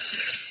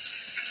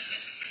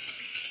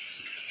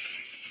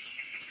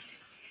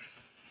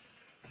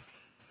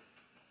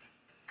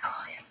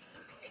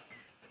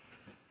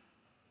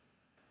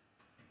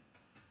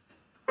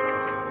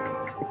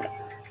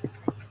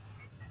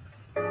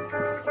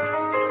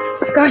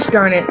 gosh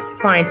darn it.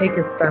 Fine, take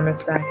your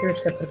thermos back. You're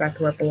just gonna put it back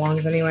to where it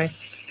belongs anyway.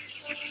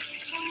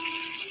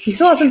 He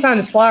still hasn't found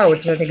his flower,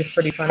 which I think is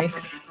pretty funny.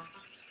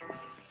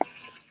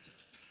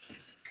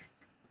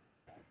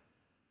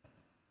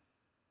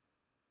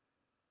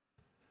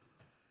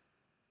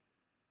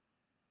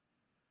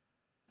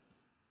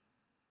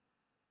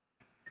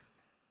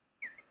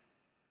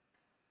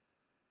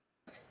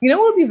 You know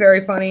what would be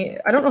very funny?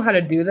 I don't know how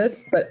to do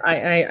this, but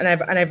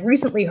I've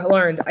recently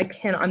learned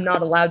I'm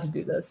not allowed to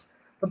do this.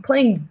 But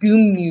playing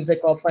Doom music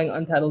while playing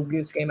Untitled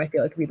Goose Game, I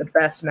feel like would be the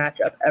best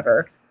matchup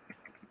ever.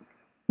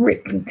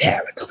 Rip and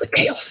tear until the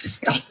chaos is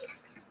done.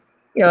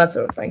 You know, that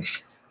sort of thing.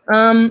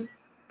 For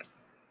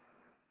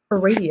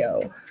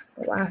radio,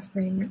 the last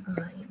thing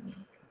I need.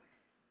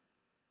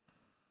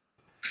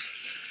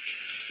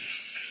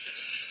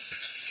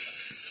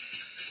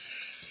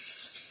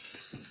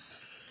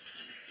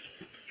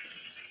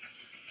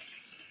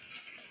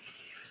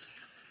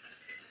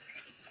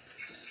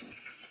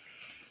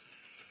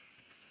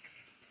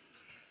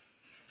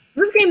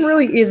 This game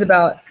really is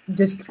about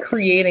just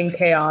creating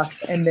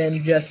chaos and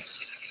then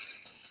just...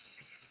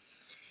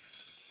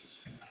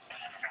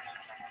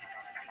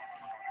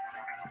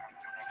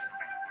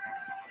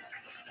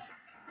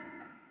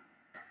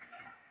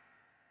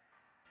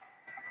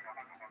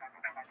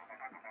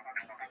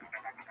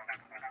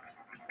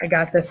 I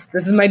got this.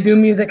 This is my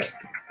Doom music.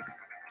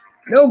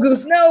 No,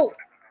 Goose, no!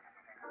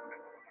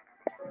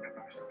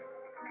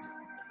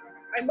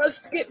 I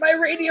must get my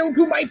radio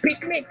to my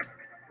picnic.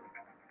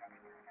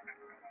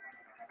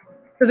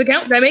 Does it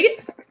count? Did I make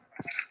it?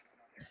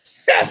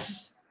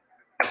 Yes!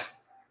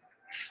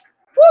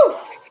 Woo!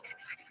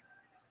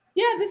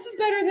 Yeah, this is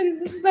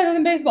better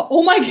than baseball.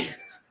 Oh my God.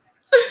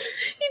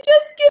 He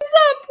just gives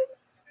up.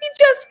 He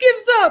just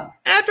gives up.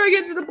 After I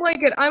get to the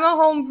blanket, I'm a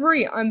home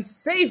free. I'm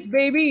safe,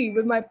 baby,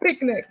 with my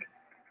picnic.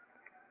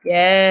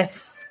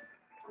 Yes.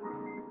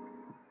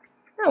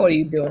 Now what are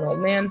you doing, old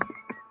man?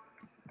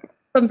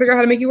 Let me figure out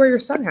how to make you wear your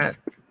sun hat.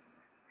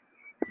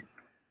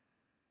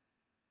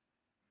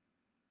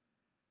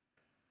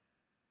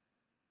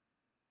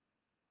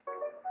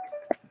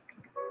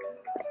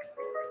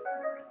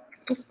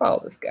 Let's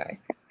follow this guy.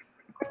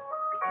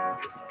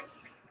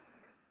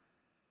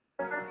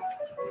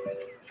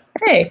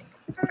 Hey.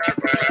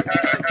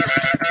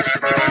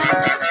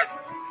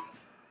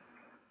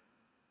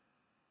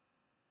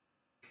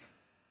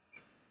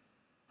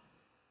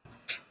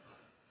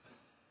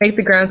 Make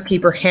the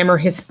groundskeeper hammer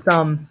his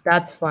thumb.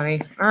 That's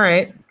funny. All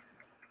right.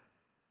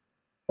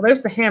 Well,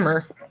 there's the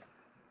hammer.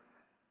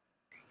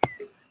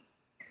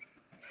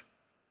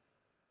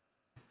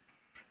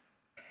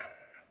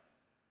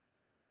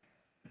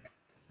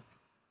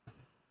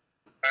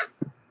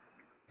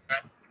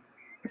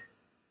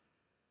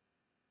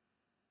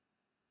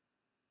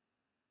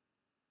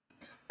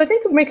 I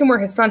think to make him wear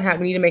his sun hat,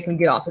 we need to make him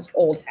get off his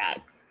old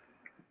hat.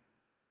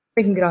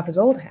 Make him get off his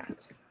old hat.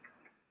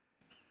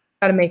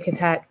 Gotta make his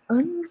hat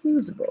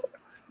unusable.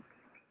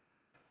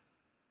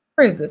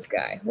 Where is this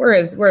guy? Where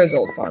is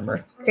old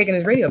farmer? Taking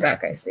his radio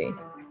back, I see.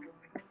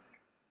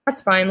 That's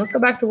fine. Let's go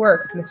back to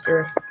work,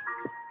 Mr.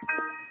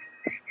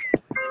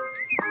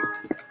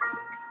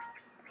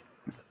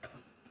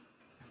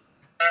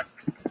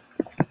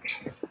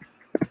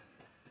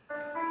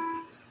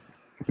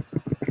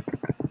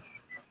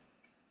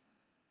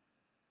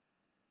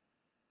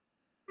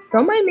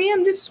 Don't mind me,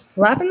 I'm just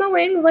flapping my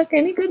wings like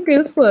any good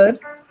goose would.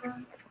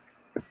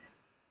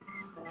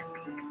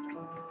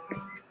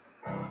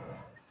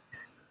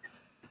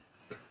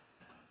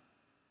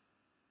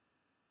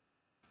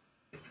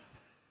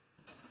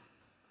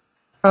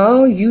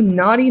 Oh, you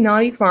naughty,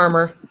 naughty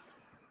farmer.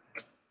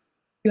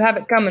 You have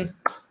it coming.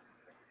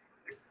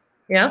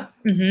 Yeah.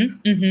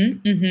 Mm-hmm.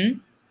 Mm-hmm. Mm-hmm.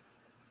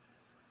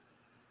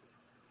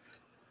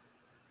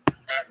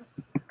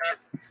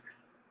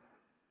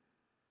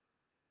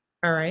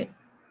 All right.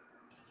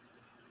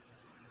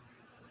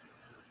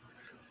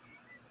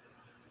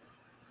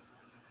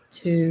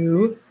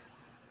 Two.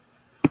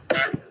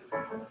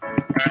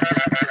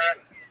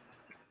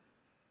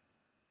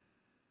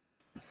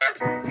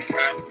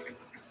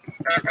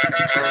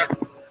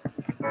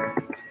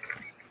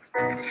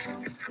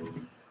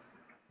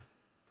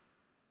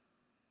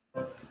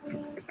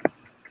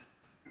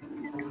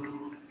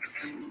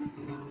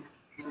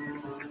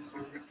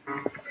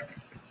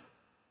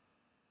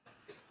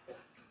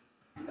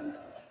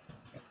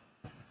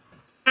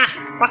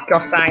 Ah, fuck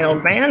your sign,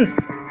 old man.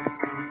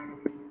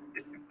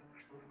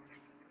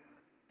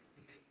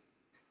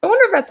 I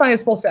wonder if that sign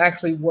is supposed to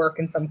actually work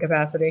in some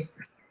capacity.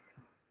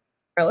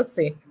 All right, let's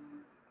see.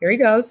 Here he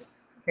goes.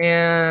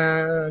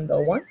 And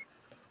a one,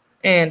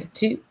 and a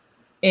two,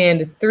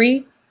 and a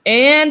three,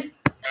 and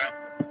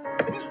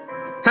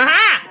ha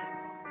ha!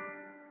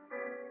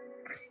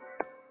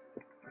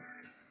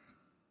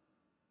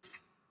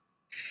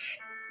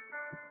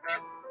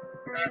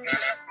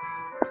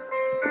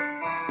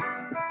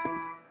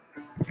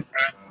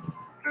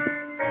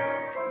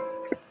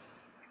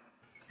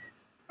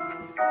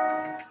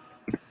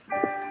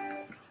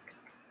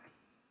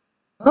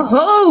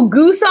 Oh,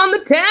 Goose on the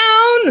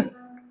town!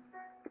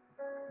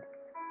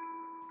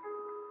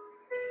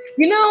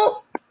 You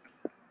know,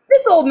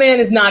 this old man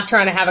is not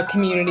trying to have a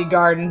community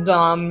garden,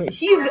 Dom.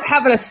 He's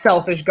having a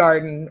selfish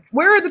garden.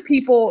 Where are the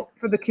people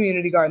for the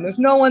community garden? There's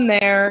no one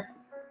there.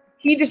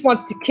 He just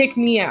wants to kick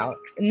me out,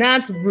 and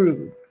that's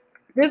rude.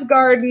 This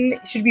garden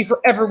should be for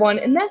everyone,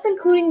 and that's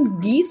including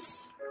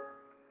geese.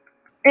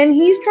 And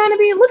he's trying to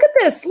be, look at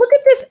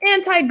this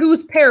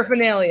anti-goose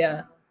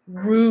paraphernalia.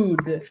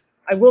 Rude.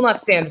 I will not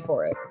stand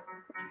for it.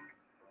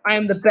 I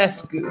am the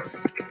best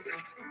goose.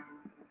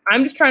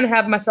 I'm just trying to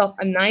have myself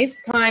a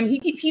nice time.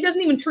 He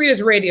doesn't even treat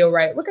his radio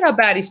right. Look at how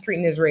bad he's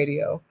treating his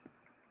radio.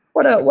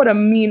 What a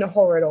mean,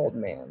 horrid old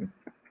man.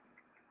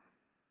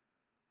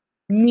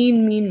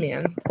 Mean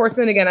man. Of course,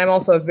 then again, I'm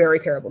also a very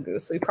terrible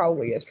goose, so he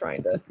probably is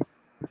trying to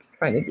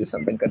do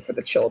something good for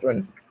the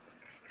children.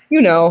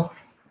 You know.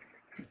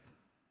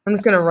 I'm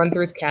just gonna run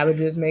through his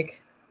cabbages,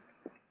 make.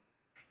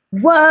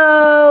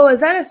 Whoa!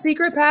 Is that a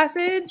secret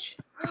passage?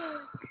 I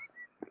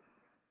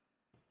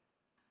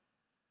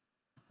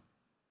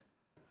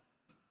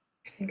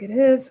think it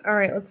is. All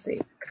right, let's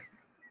see.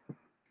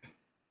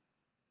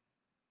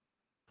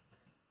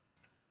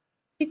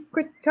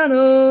 Secret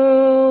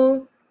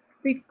tunnel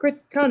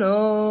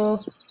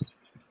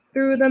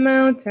through the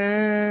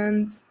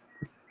mountains.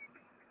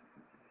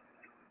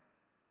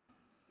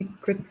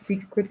 Secret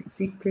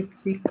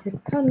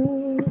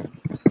tunnel.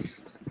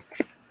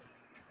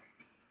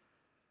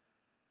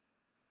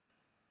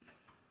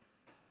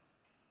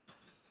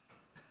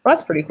 Well,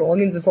 that's pretty cool. It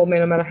means this old man,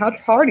 no matter how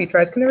hard he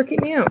tries, can never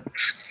keep me out.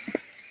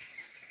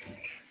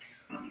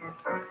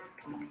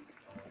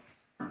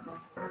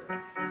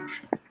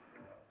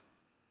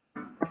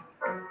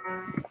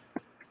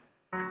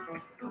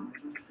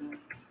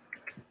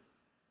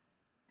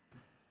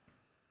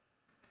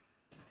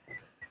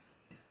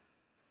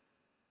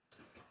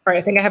 All right,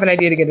 I think I have an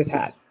idea to get his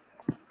hat.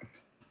 I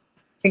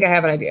think I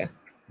have an idea.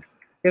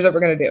 Here's what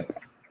we're going to do.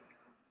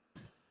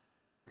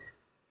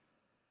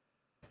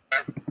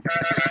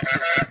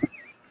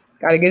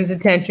 Got to get his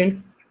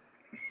attention.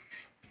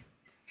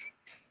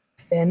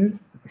 Then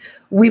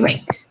we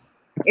wait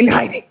in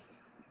hiding.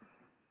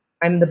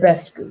 I'm the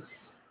best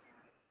goose.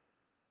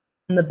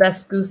 I'm the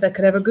best goose that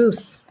could ever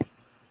goose.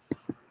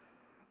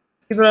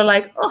 People are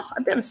like, oh,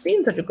 I've never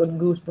seen such a good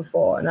goose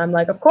before. And I'm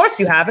like, of course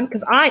you haven't,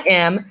 because I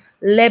am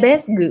le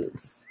best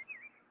goose.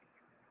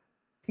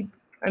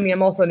 I mean,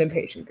 I'm also an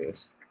impatient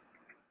goose.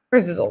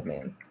 Where's this old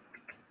man?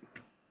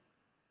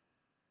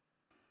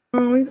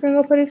 Oh, he's going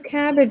to go put his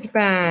cabbage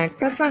back.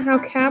 That's not how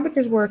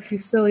cabbages work,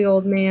 you silly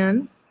old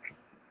man.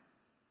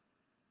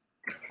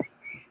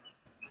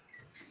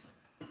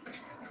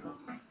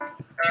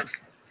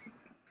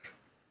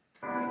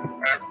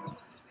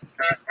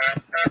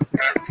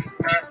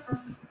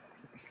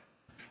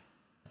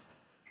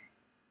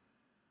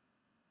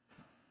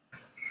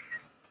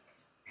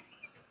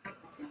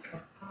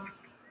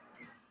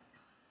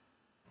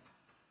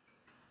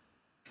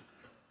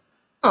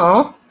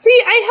 Oh,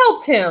 see, I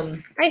helped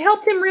him. I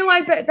helped him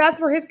realize that that's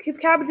where his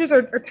cabbages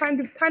are time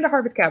to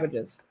harvest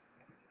cabbages.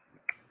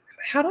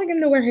 How do I get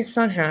him to wear his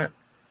sun hat?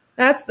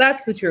 That's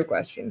the true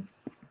question.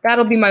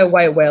 That'll be my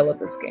white whale of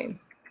this game.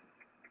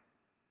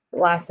 The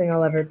last thing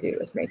I'll ever do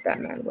is make that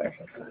man wear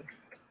his sun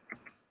hat.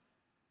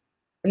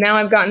 And now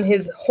I've gotten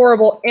his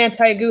horrible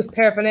anti-goose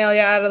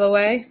paraphernalia out of the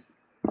way,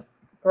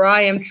 for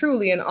I am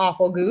truly an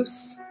awful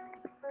goose.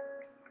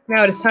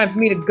 Now it is time for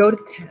me to go to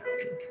town.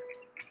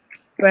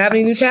 Do I have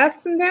any new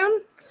tasks in town?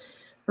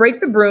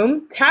 Break the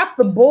broom, tap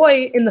the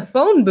boy in the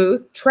phone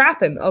booth,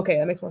 trap him. Okay,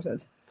 that makes more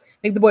sense.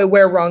 Make the boy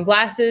wear wrong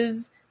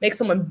glasses, make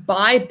someone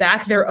buy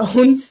back their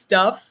own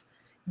stuff,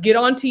 get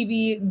on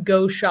TV,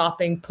 go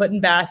shopping, put in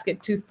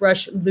basket,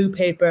 toothbrush, loo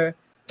paper.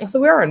 So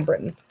we are in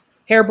Britain.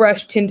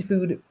 Hairbrush, tinned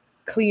food,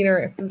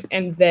 cleaner, fruit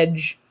and veg.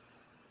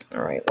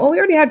 All right. Well, we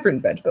already had fruit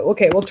and veg, but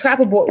okay. We'll trap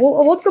a boy.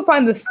 Let's go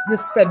find this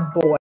said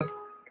boy.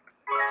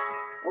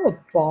 Oh, a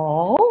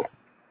ball.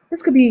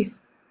 This could be a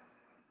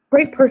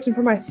great person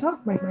for my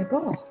sock, my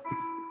ball.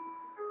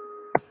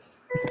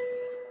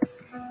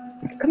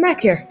 Come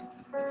back here.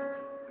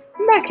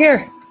 Come back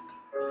here.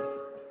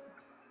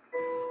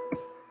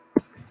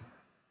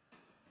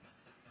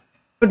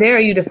 How dare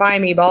you defy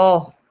me,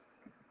 ball?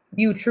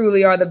 You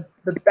truly are the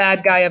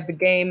bad guy of the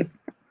game.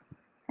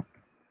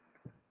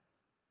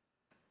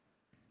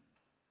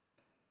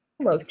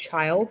 Hello,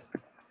 child.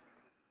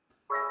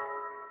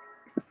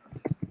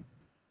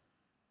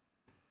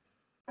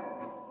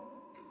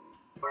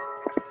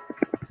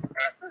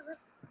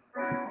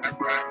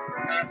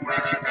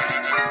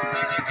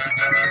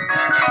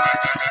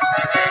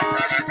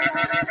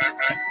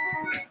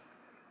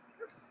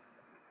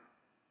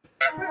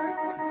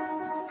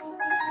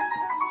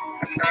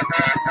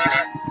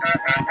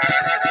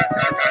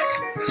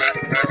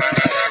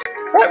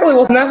 That really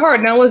wasn't that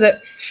hard, now was it?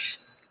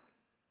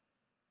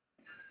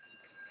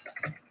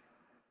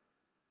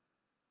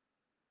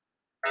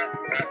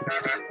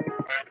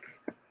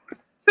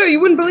 Sir, you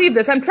wouldn't believe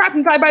this. I'm trapped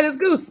inside by this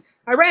goose.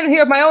 I ran in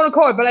here of my own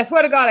accord, but I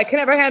swear to God, I can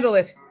never handle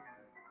it.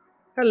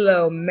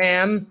 Hello,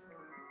 ma'am.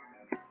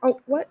 Oh,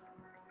 what?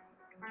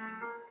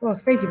 Oh,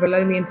 thank you for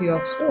letting me into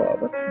your store.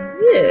 What's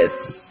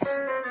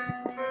this?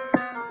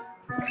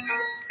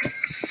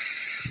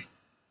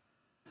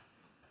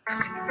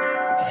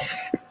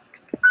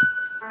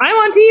 I'm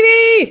on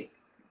TV!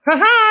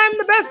 Haha, I'm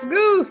the best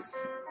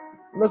goose!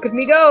 Look at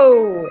me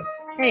go!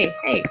 Hey,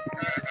 hey.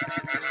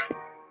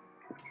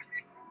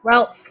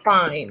 Well,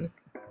 fine.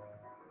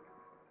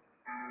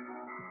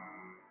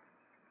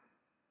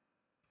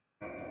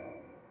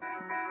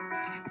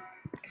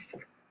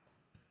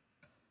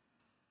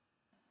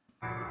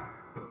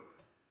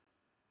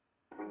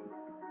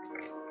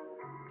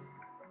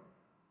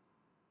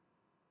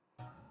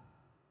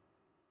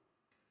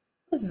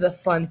 This is a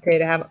fun day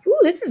to have. Ooh,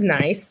 this is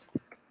nice.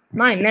 It's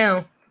mine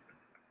now.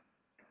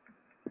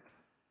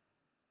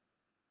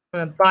 I'm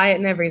gonna buy it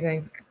and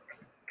everything.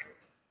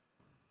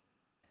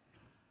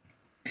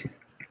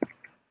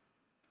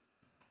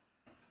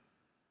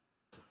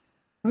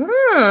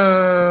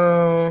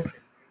 Oh.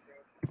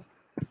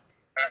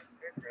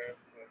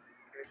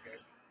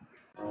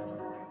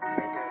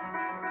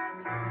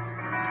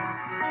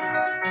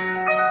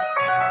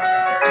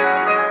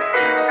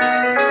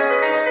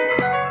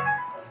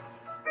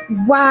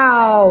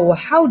 Wow,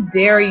 how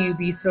dare you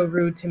be so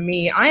rude to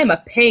me? I am a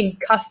paying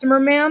customer,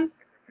 ma'am.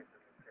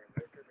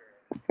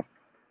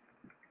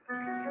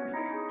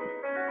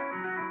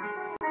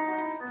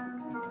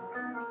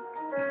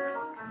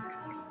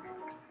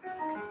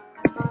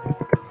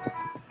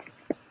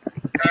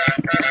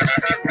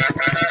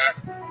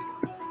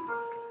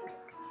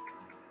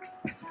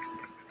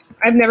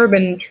 I've never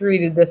been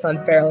treated this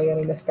unfairly in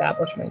an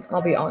establishment,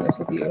 I'll be honest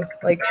with you.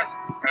 Like,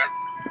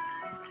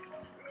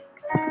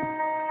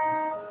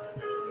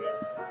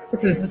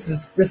 this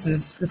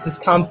is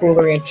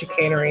tomfoolery and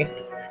chicanery.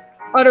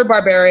 Utter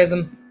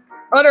barbarism.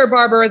 Utter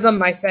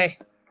barbarism, I say.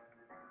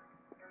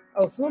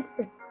 Oh, someone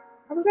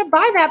I was gonna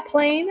buy that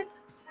plane.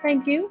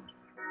 Thank you.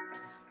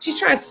 She's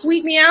trying to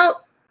sweep me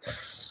out.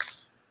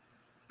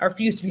 I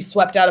refuse to be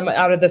swept out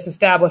of this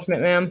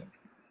establishment, ma'am.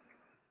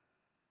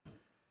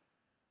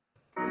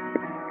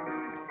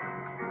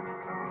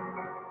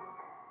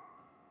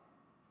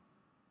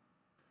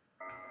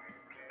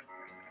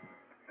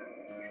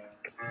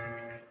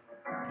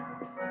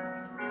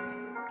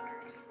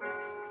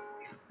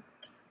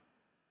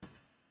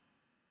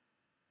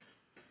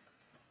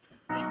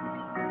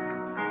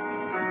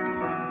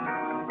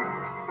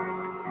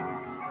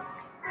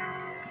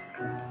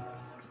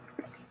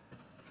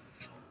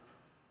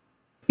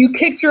 You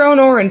kicked your own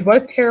orange. What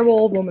a terrible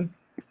old woman.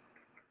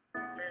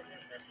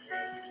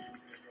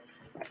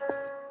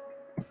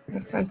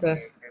 It's time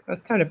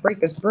to break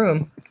this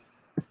broom.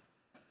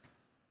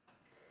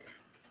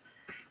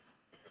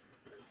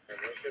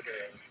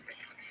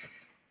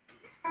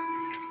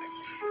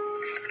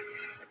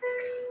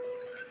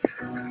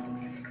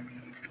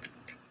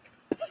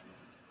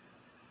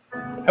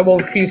 I will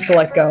refuse to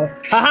let go.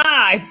 Haha!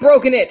 I've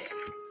broken it!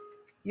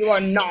 You are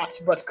not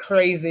but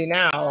crazy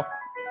now.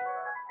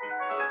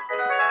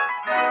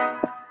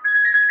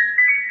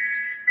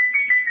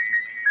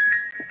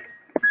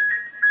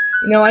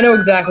 You know, I know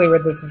exactly where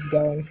this is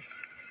going.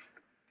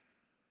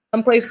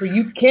 Someplace where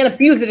you can't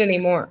abuse it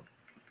anymore.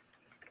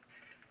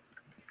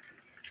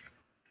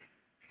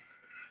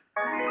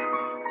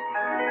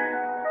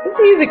 This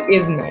music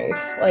is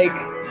nice. Like,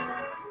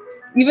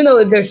 even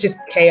though there's just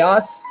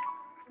chaos,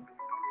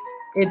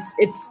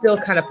 it's still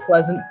kind of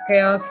pleasant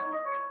chaos.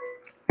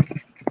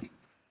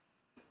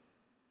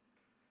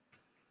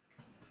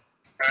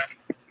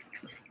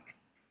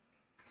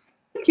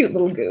 Cute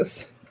little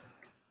goose.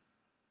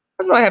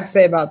 That's what I have to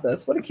say about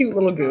this. What a cute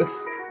little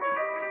goose.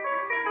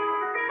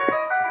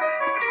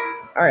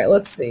 All right,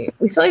 let's see.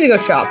 We still need to go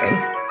shopping.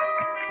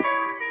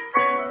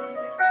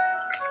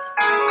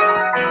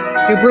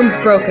 Your broom's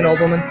broken, old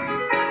woman.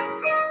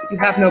 You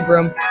have no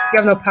broom. You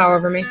have no power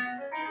over me.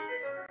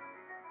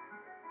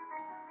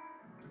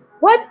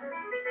 What?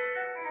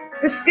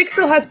 The stick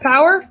still has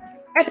power?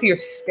 F your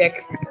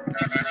stick.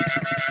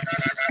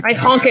 I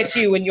honk at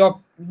you and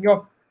your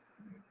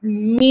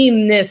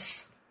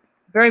meanness.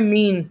 Very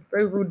mean.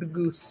 Very rude to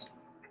Goose.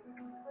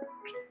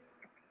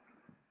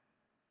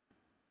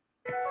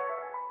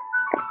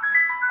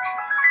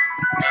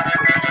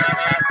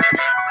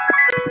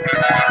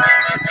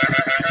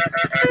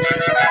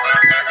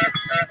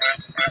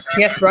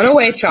 Yes, run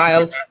away,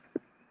 child.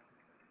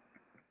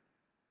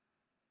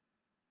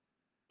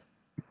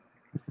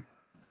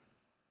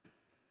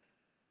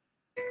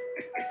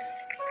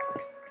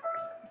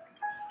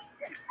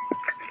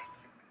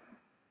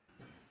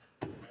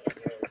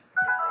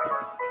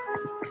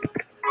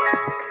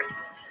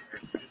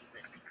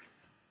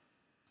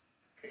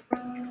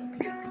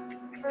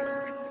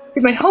 See,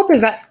 my hope is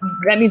that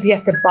means he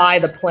has to buy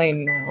the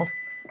plane now.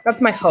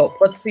 That's my hope.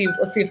 Let's see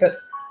if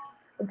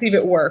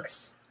it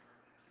works.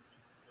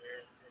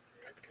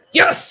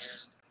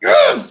 Yes!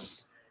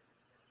 Yes!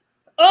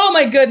 Oh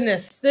my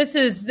goodness. This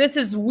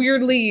is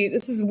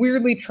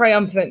weirdly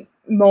triumphant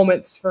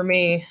moments for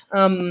me.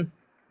 Like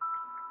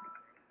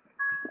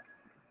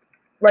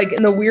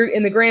in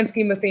the grand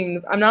scheme of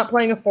things, I'm not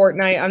playing a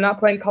Fortnite, I'm not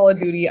playing Call of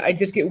Duty. I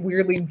just get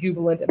weirdly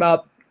jubilant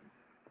about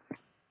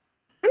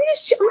I'm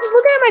just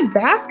looking at my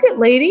basket,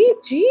 lady.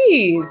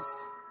 Jeez.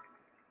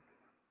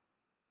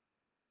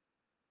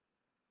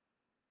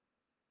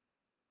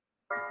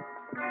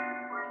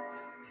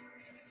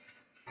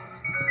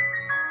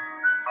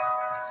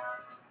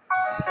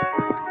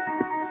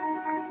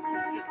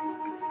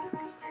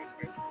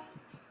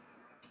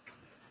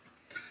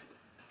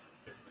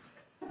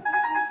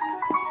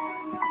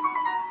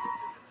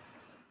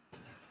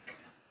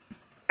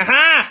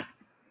 Aha!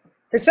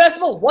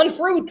 Successful! 1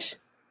 fruit! I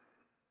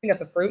think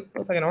that's a fruit.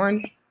 Looks like an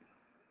orange.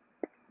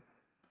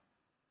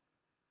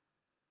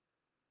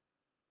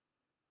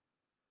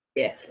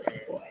 Yes, little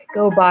boy.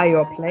 Go buy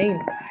your plane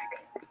back.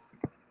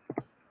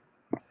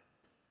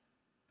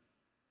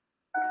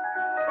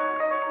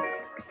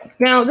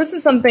 Now, this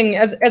is something,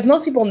 as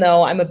most people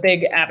know, I'm a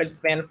big avid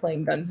fan of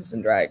playing Dungeons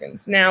and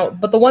Dragons. Now,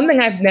 but the one thing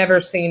I've never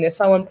seen is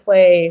someone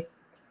play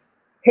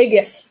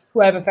Higgis,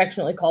 who I've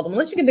affectionately called him,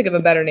 unless you can think of a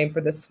better name for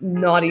this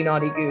naughty,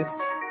 naughty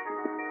goose.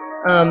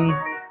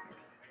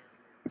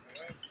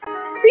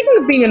 Speaking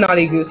of being a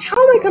naughty goose,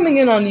 how am I coming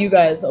in on you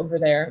guys over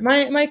there?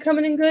 Am I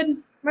coming in good?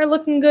 Am I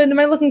looking good? Am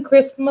I looking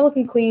crisp? Am I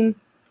looking clean?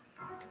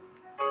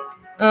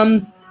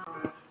 Because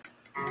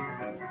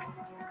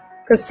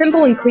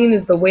simple and clean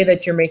is the way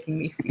that you're making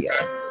me feel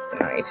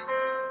tonight.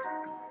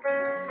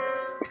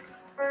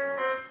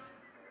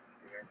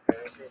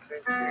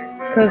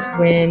 Because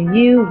when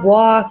you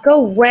walk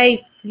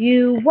away,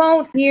 you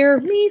won't hear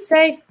me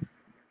say.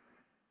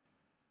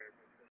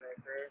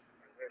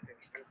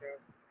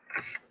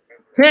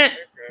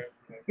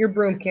 Your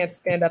broom can't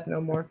stand up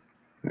no more.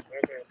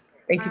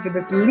 Thank you for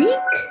this leek.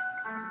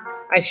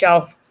 I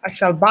shall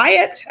buy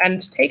it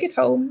and take it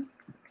home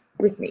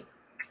with me.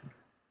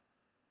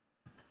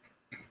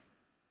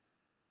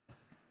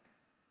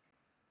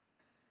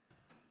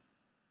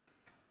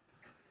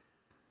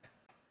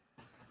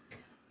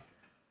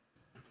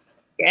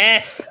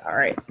 Yes. All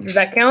right. Does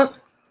that count?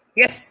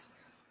 Yes.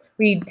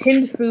 We need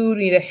tinned food.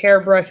 We need a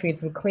hairbrush. We need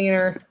some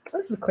cleaner.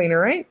 This is cleaner,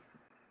 right?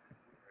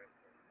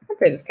 I'd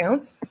say this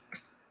counts.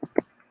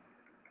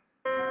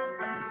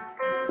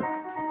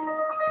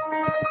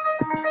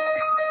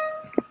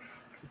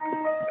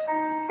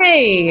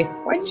 Hey,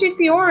 why'd you take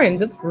the orange?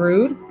 That's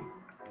rude.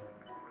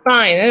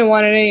 Fine, I didn't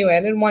want it anyway.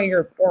 I didn't want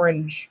your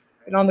orange.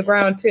 And on the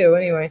ground too,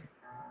 anyway.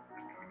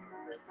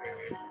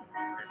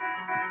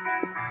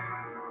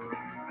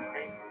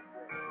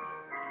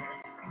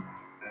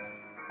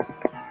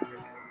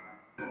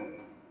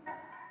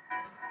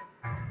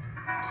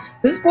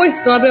 Does this boy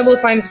still not been able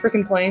to find his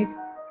freaking plane?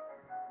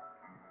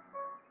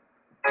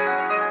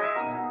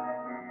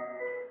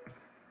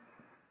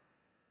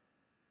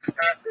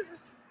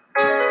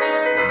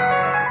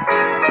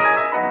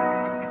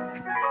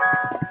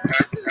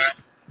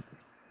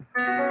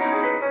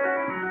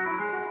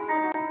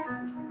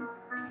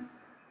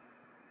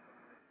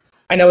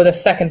 I know the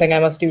second thing I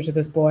must do to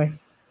this boy.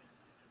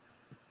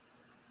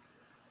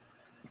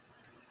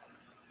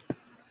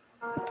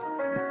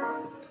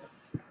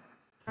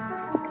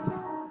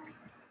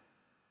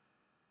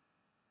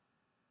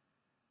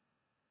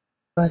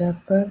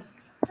 Ba-da-ba,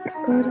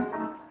 ba-da.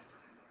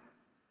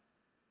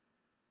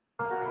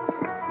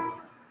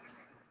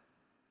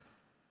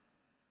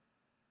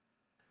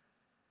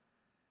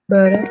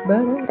 Ba-da,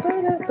 ba-da,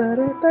 ba-da,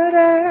 ba-da,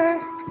 ba-da.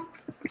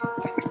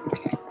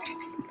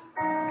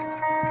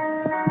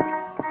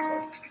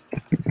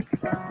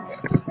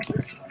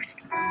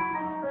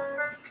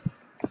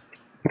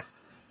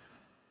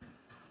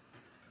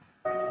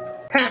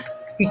 Ha!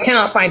 He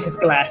cannot find his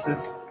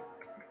glasses.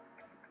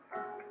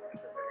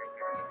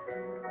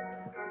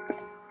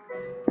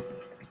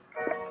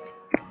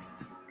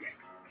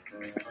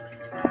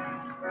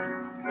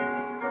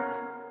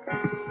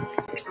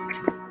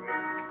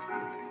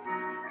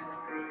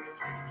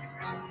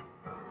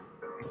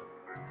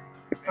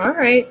 All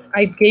right.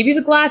 I gave you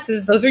the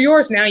glasses. Those are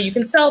yours now. You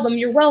can sell them.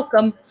 You're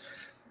welcome.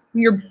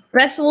 I'm your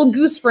best little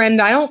goose friend.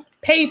 I don't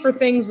pay for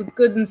things with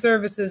goods and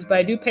services, but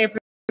I do pay for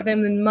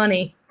them in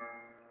money.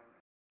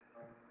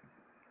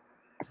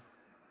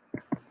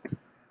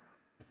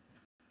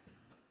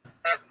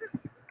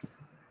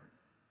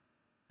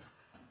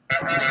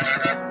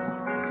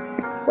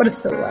 What is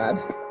so loud?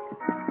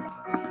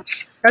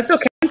 That still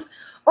counts?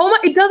 Oh my,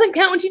 it doesn't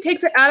count when she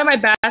takes it out of my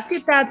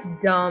basket? That's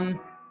dumb.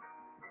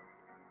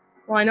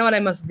 Well, I know what I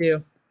must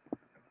do.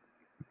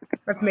 I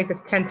have to make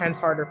this 10 times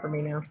harder for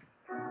me now.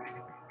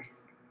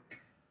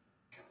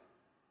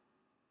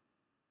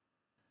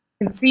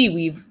 You can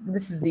see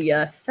this is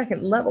the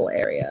second level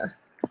area.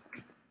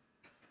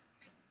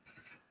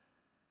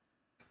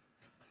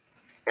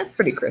 That's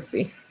pretty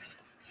crispy.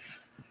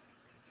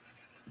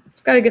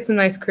 Just gotta get some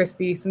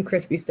crispy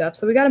stuff.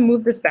 So we gotta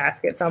move this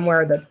basket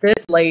somewhere that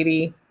this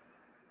lady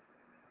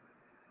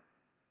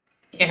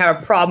can't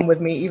have a problem with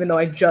me, even though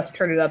I just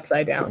turned it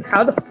upside down.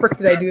 How the frick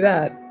did I do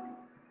that?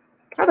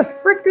 How the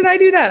frick did I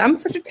do that? I'm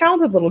such a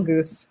talented little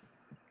goose.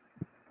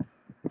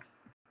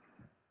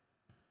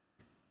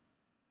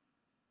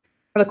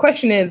 Well, the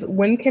question is,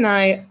 when can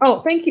I?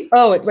 Oh, thank you.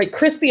 Oh, wait,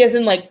 crispy as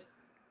in like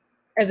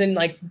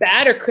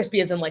bad, or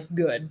crispy as in like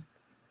good?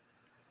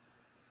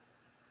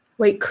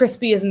 Wait,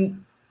 crispy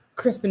isn't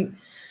crisp and.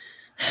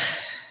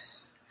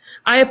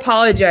 I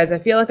apologize. I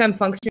feel like I'm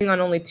functioning on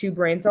only 2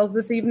 brain cells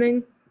this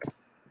evening.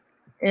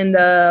 And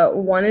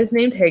one is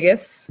named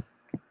Haggis.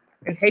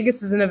 And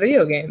Haggis is in a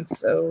video game,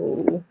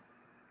 so...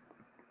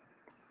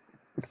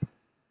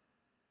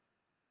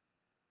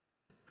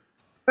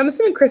 I'm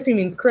assuming crispy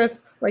means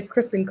crisp, like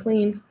crisp and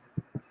clean.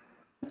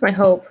 That's my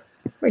hope.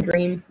 That's my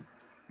dream.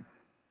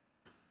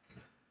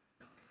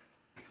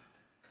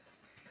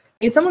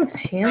 Need someone with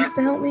hands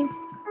to help me?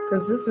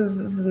 Because this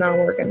is not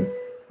working.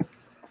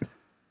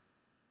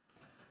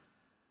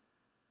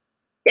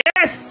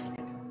 Yes!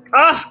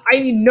 Ah, I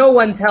need no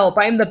one's help.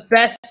 I am the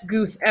best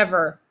goose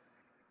ever.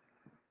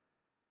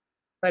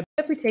 But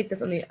if we take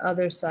this on the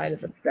other side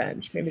of the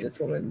bench, maybe this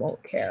woman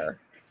won't care.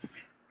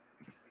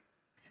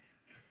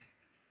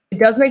 It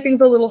does make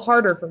things a little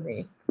harder for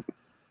me.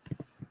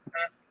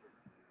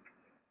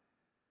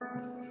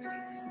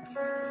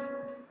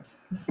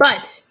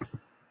 But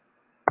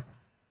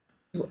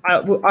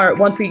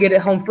once we get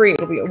it home free,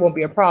 it won't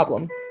be a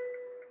problem.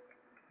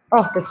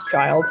 Oh, this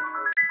child.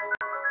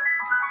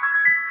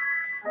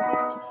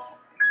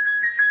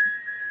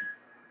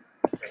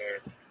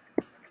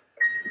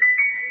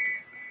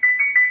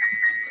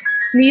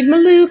 Need my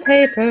loo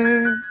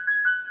paper.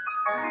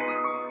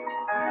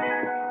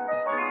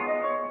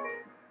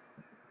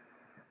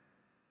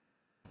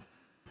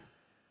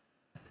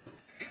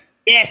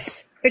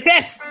 Yes!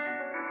 Success!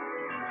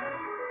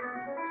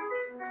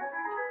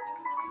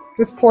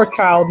 This poor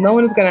child, no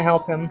one is going to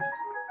help him.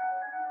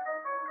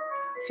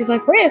 She's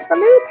like, where's the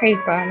loo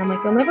paper? And I'm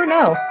like, you'll never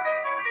know.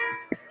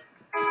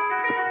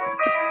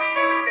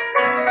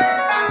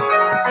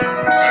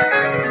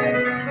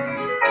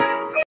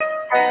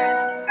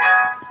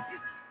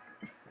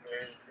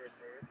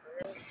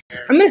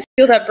 I'm going to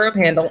steal that broom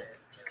handle.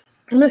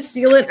 I'm going to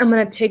steal it. I'm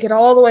going to take it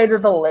all the way to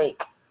the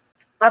lake.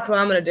 That's what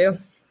I'm going to do.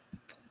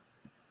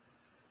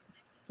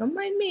 Don't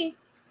mind me.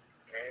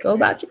 Go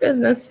about your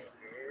business.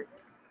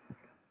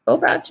 Go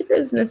about your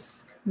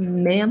business,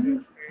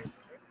 ma'am.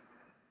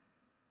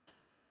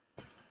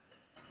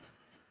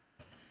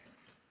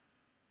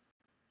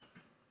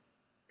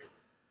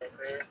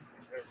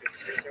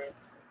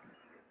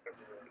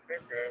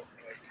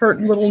 Her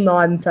little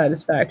nod in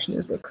satisfaction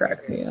is what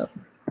cracks me up.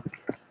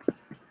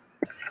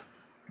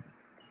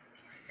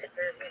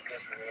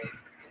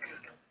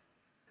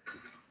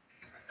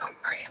 Don't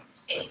worry, I'm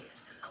taking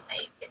this in the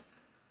lake.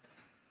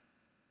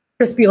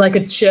 Crispy like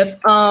a chip.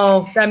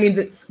 Oh, that means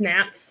it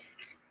snaps.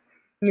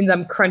 It means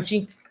I'm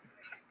crunchy.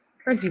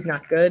 Crunchy's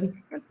not good.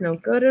 That's no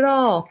good at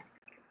all.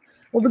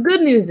 Well, the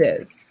good news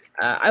is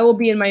I will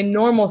be in my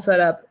normal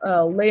setup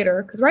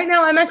later, because right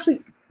now I'm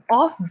actually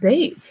off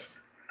base.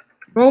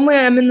 Normally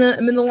I'm in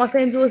the Los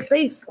Angeles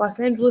base, Los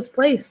Angeles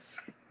place,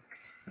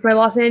 my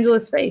Los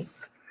Angeles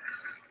face.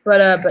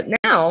 But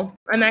now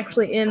I'm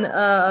actually in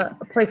a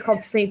place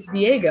called Saint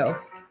Diego.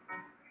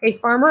 Hey,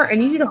 farmer, I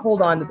need you to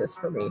hold on to this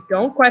for me.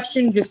 Don't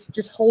question,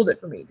 just hold it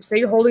for me. Just say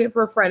you're holding it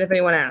for a friend if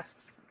anyone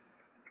asks.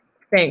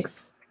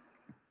 Thanks.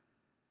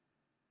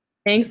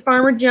 Thanks,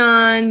 Farmer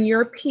John.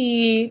 You're a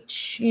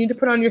peach. You need to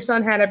put on your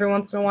sun hat every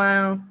once in a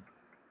while.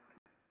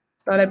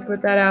 Thought I'd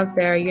put that out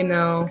there, you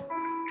know.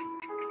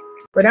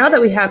 But now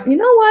that we have, you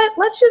know what?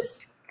 Let's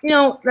just,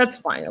 that's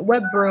fine. A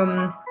wet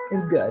broom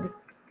is good.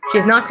 She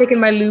has not taken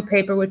my loo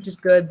paper, which is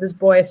good. This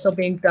boy is still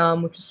being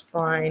dumb, which is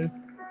fine.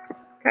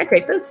 Can I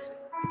take this?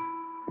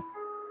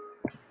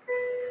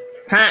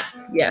 Ha!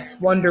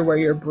 Yes, wonder where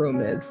your broom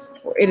is,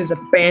 for it has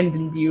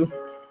abandoned you.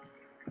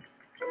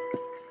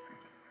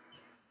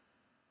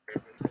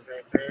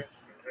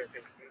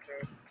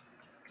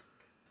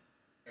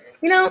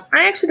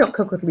 I actually don't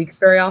cook with leeks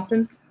very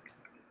often,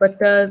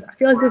 but I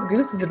feel like this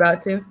goose is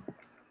about to.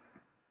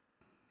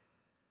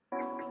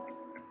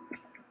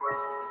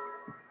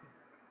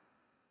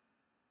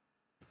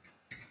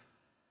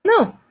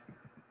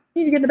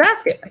 need to get in the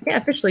basket. I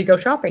can't officially go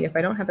shopping if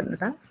I don't have it in the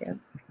basket.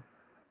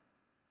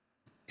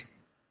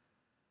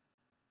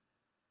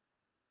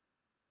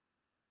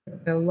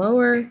 Go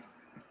lower.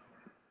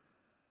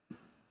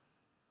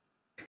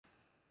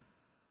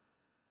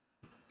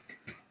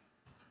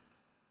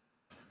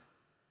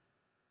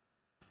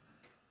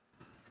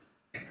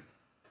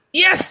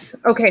 Yes!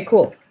 Okay,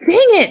 cool. Dang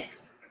it!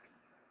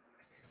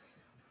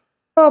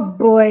 Oh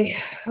boy.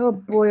 Oh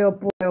boy, oh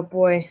boy, oh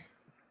boy.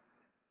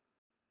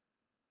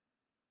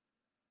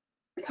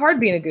 It's hard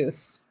being a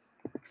goose.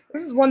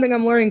 This is one thing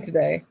I'm learning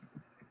today.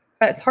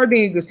 It's hard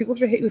being a goose. People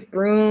should hit you with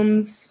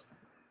brooms.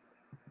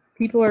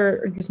 People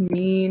are just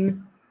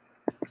mean.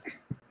 I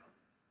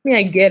mean,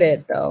 I get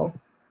it, though.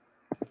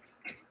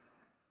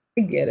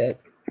 I get it.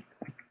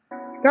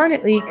 Darn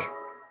it, Leek.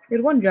 You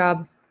had one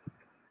job.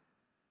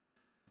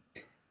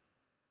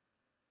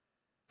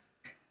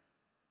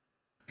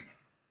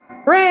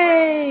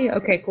 Hooray!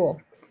 Okay,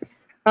 cool.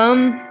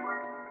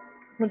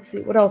 Let's see.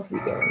 What else are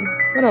we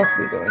doing? What else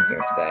are we doing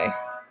here today?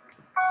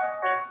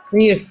 We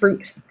need a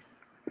fruit.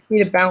 We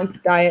need a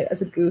balanced diet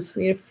as a goose.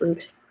 We need a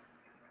fruit.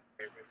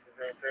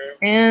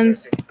 And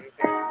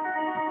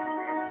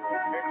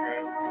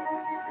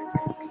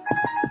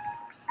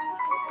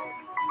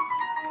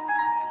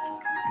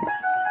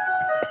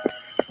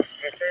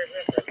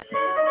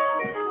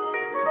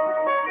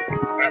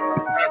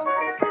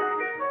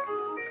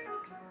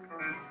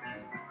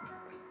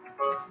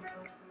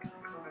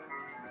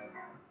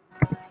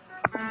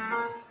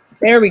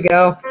there we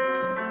go.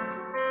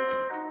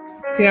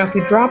 So now if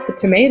we drop the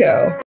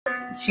tomato,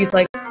 she's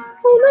like,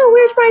 oh no,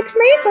 where's my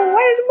tomato?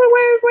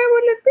 Where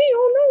would it be?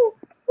 Oh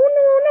no. Oh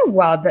no, oh no.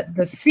 Wow,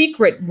 the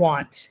secret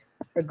want.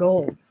 The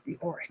gold is the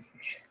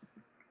orange.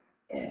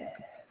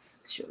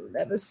 Yes. She'll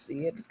never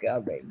see it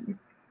coming.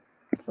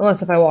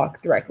 Unless if I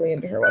walk directly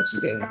into her while she's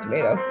getting the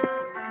tomato.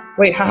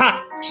 Wait,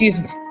 haha. She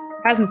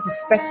hasn't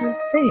suspected a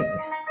thing.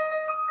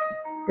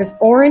 Because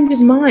orange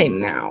is mine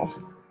now.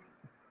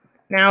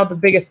 Now the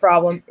biggest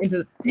problem into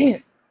the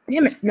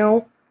damn it,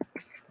 no.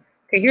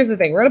 Okay, here's the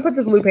thing. We're gonna put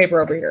this blue paper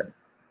over here.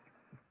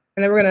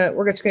 And then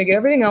we're just gonna get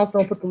everything else, then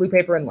we'll put the blue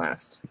paper in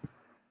last.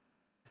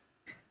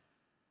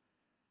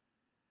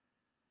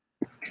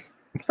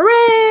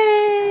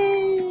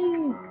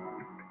 Hooray!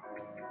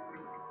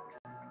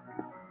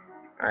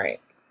 Alright.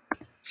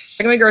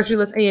 Checking my grocery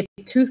list. I need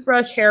a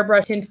toothbrush,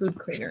 hairbrush, tin food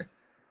cleaner.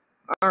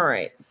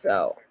 Alright,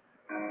 so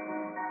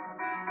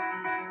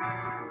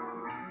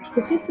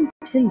let's need some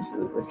tin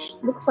food, which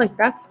looks like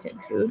that's tin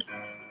food.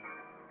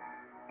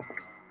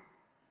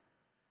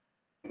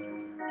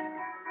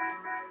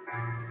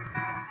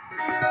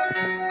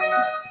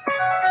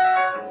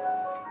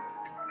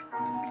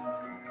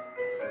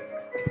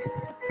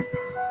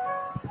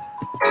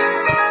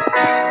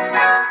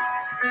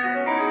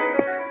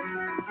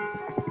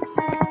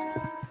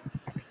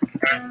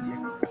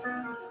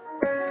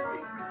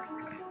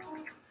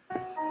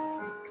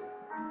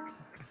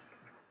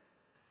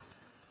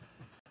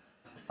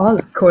 All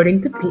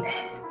according to plan.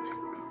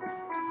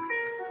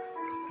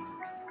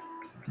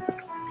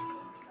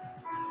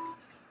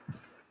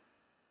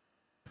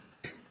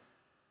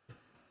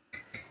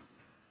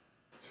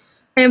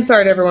 I am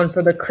sorry to everyone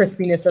for the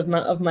crispiness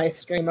of my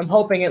stream. I'm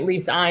hoping at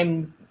least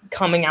I'm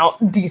coming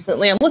out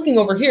decently. I'm looking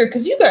over here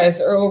because you guys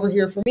are over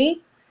here for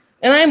me,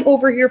 and I'm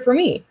over here for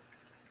me.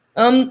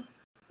 Yeah,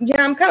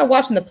 I'm kind of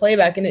watching the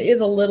playback, and it is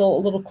a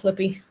little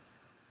clippy,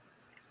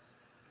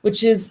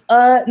 which is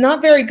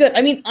not very good.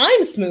 I mean,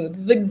 I'm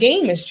smooth. The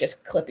game is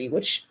just clippy,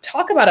 which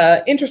talk about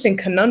an interesting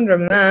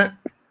conundrum that.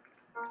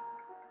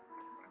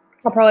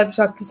 I'll probably have to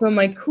talk to some of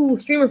my cool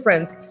streamer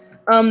friends.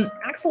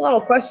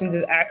 Axolotl Questions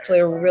is actually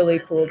a really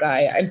cool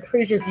guy. I'm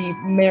pretty sure he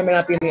may or may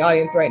not be in the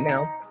audience right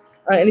now.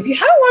 And if you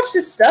haven't watched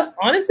his stuff,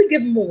 honestly,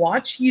 give him a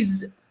watch.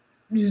 He's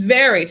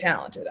very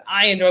talented.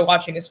 I enjoy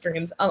watching his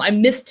streams. I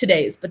missed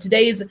today's, but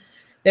today's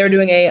they were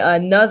doing a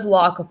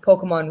Nuzlocke of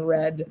Pokemon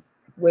Red,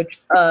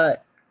 which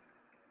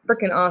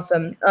freaking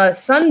awesome.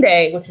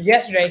 Sunday, which was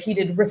yesterday, he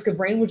did Risk of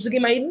Rain, which is a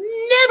game I'd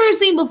never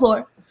seen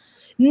before.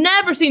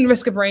 Never seen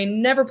Risk of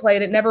Rain, never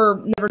played it,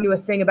 never knew a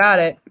thing about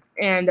it.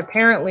 And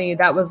apparently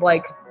that was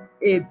like,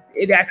 it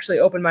actually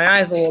opened my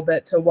eyes a little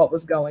bit to what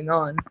was going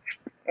on.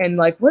 And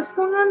like, what's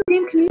going on in the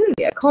game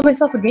community? I call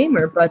myself a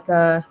gamer, but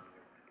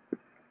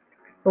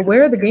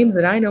where are the games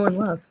that I know and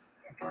love?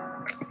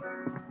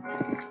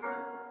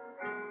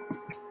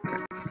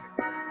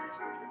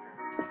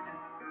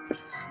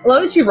 I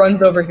love that she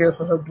runs over here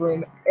for her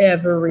broom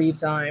every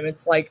time.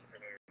 It's like,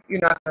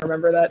 you're not going to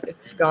remember that.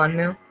 It's gone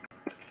now.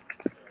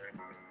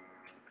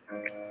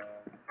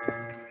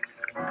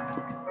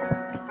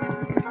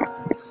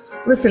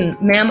 Listen,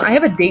 ma'am, I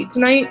have a date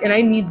tonight, and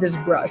I need this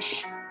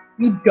brush.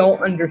 You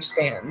don't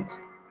understand.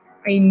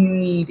 I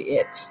need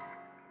it.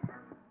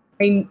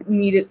 I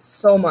need it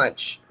so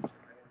much.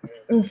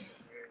 I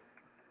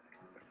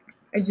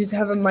just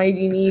have a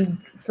mighty need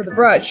for the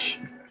brush,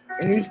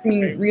 and you're just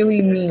being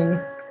really mean.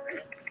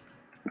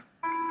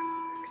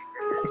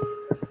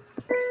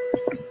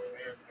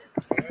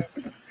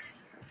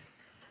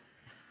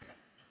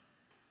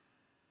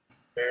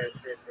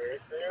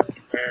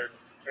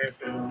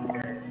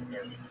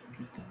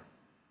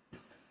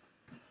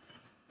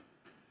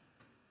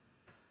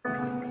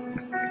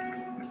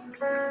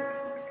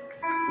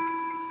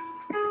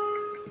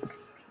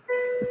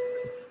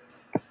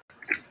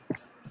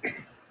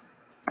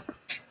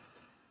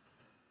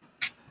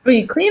 Are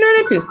you cleaner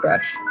than a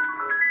toothbrush?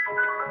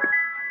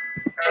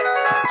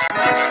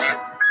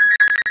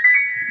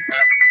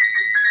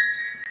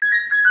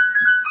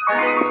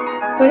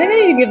 So I think I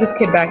need to give this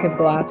kid back his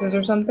glasses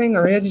or something,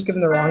 or maybe I just give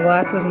him the wrong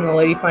glasses and the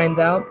lady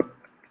finds out.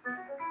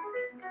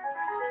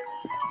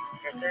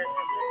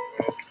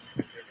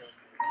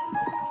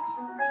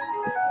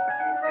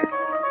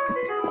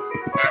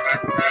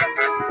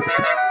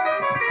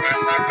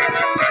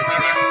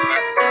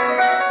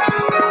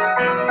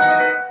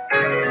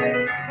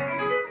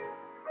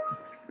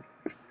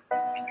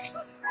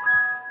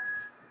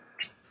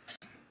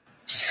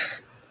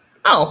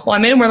 Oh, well, I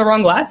made him wear the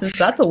wrong glasses,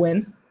 so that's a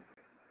win.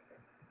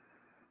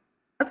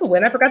 That's a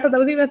win. I forgot that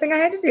was even a thing I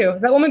had to do.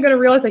 Is that woman going to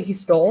realize that he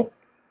stole?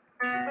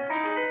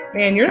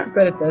 Man, you're not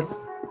good at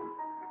this.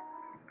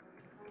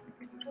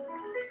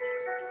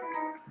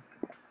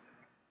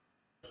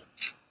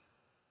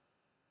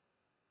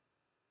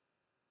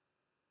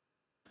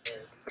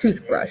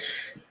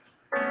 Toothbrush.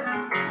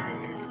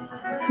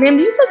 Ma'am,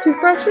 do you sell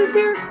toothbrushes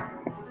here?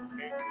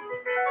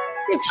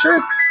 You have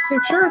shirts, you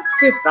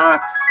have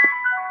socks.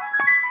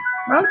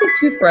 I don't think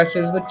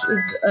toothbrushes, which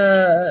is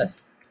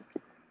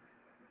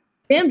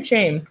damn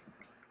shame.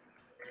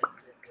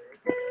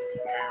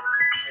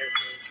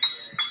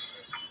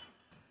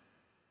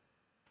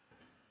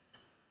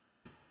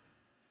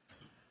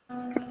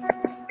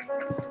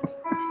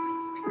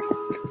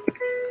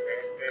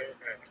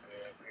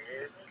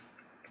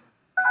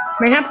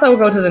 Perhaps I will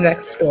go to the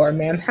next store,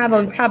 ma'am. Have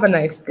a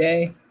nice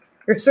day.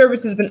 Your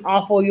service has been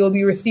awful. You'll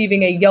be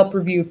receiving a Yelp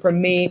review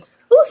from me.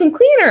 Ooh, some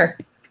cleaner.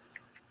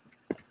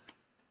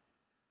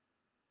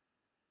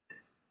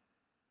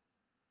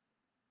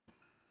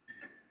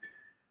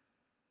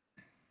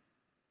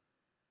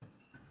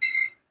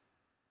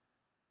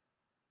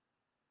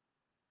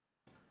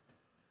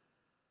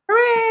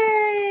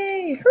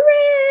 Hooray!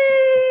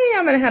 Hooray!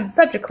 I'm gonna have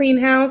such a clean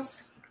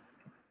house.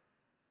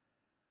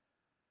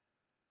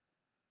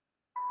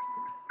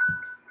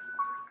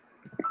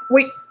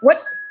 Wait, what?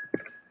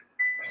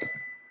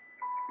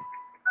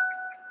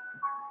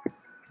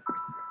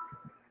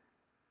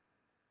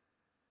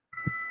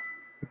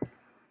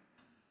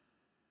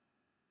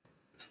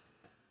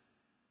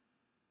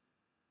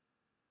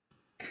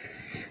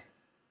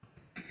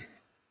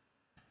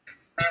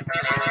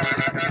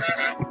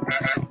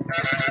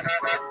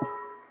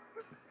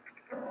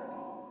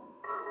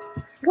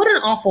 What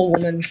an awful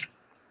woman.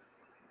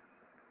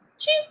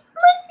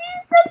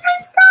 That's my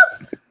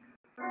stuff.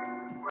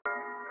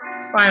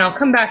 Fine, I'll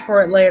come back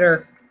for it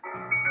later.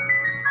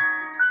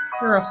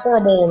 You're a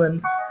horrible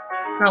woman.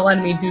 Not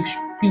letting me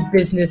do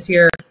business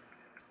here.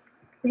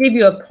 I gave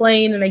you a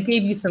plane and I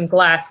gave you some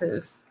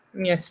glasses. I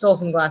mean, I stole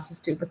some glasses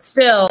too, but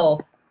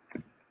still.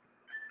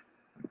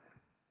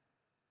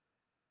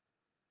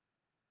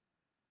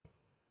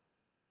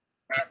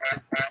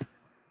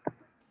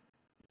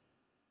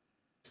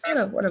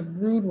 What a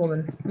rude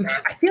woman.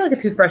 I feel like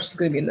a toothbrush is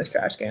going to be in this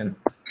trash can.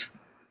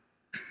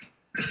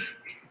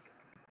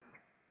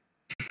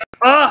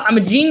 Oh, I'm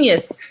a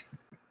genius.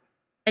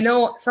 I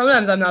know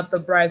sometimes I'm not the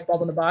brightest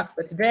bulb in the box,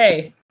 but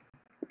today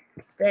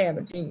I'm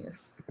a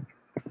genius.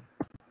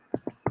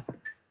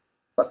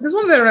 But this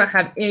one better not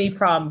have any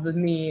problem with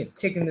me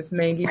taking this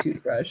mangy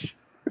toothbrush.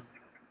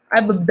 I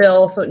have a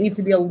bill, so it needs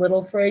to be a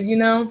little frayed, you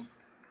know?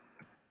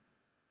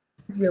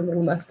 It needs to be a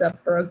little messed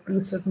up for a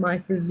goose of my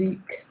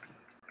physique.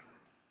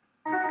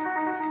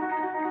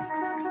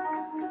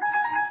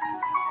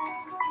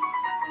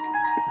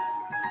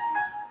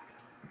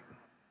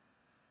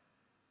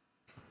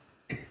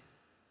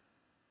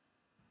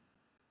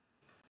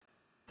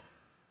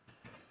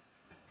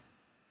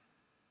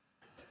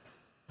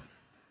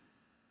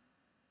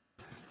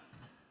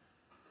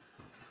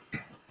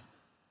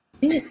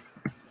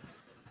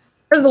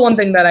 That's the one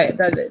thing that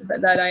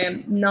I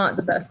am not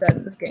the best at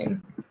in this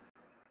game.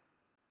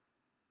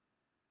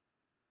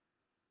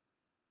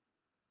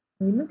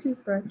 I need my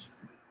toothbrush.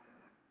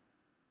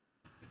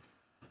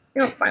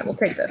 You know, fine, we'll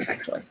take this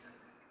actually.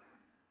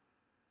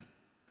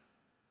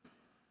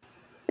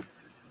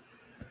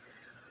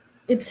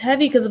 It's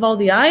heavy because of all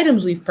the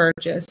items we've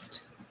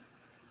purchased.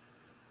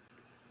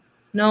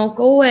 No,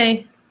 go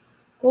away.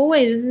 Go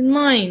away, this is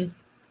mine.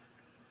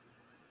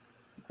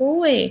 Go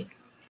away.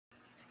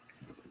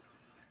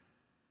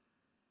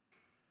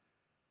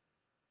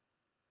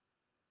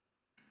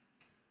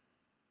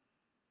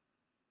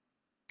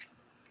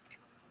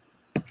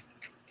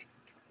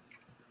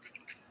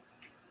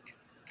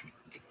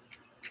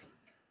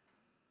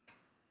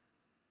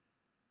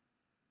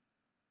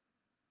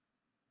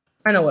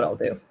 I know what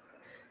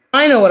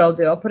I'll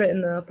do. I'll put it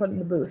in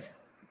the booth.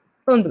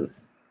 Phone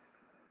booth.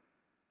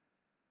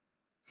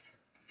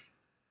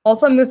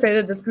 Also, I'm gonna say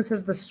that this goose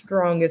has the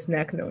strongest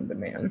neck known to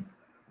man.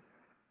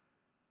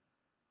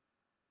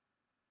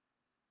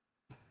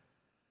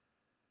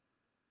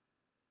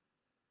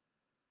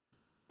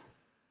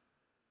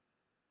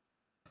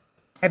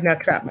 I've now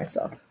trapped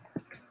myself.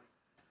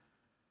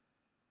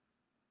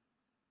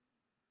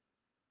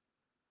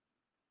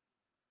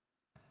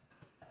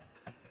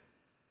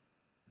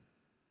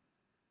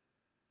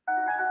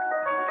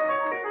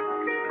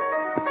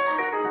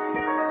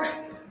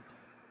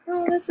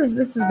 Oh, this has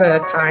been a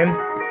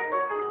time.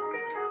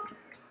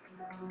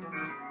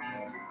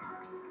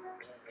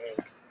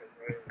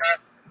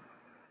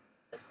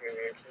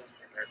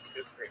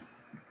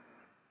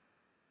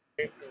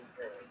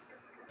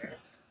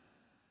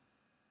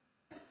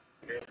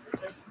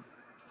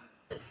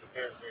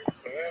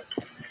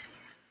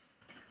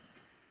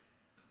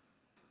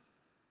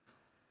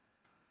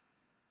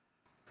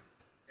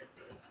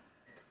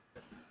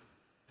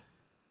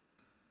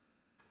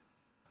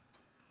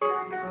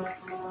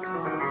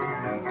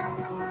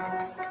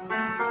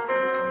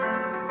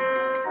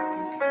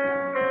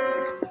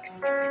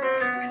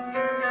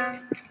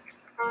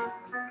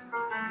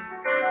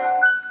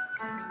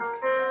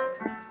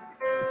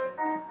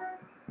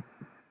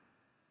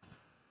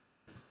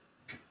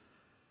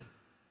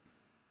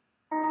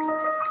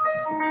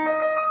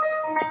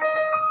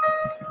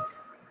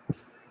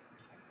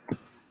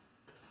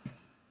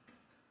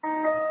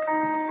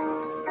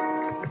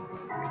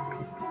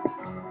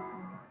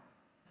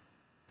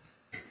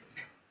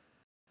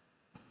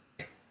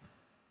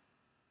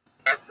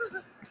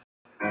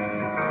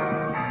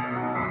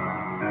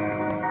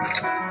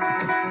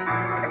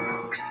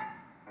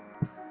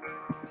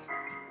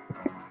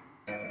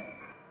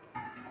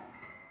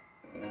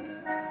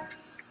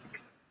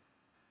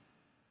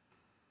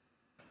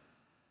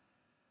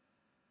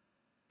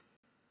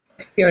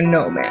 Fear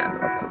no man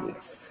or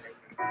police.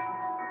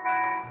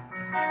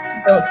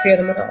 Don't fear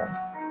them at all.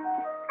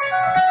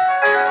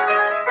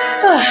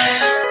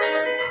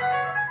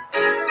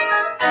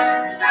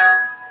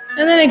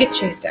 And then I get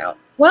chased out.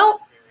 Well,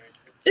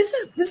 this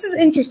is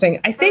interesting.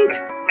 I think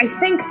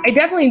I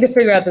definitely need to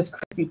figure out this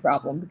Crispy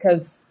problem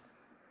because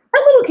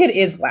that little kid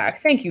is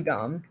whack. Thank you,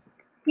 Dom.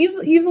 He's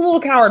a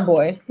little coward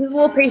boy. He's a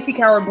little pasty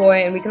coward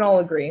boy, and we can all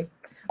agree.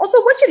 Also,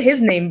 what should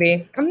his name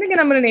be? I'm thinking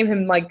I'm gonna name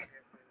him like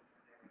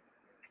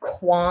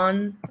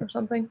Quan or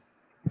something.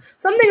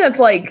 Something that's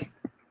like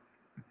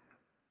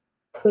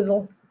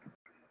Quizzle.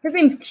 His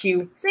name's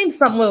Q. His name's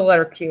something with a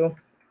letter Q.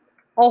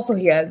 Also,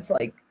 he has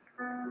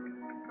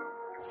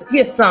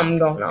something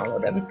going on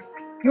with him.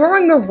 You're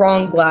wearing the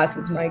wrong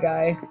glasses, my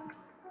guy.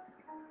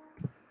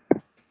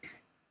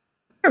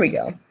 There we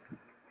go.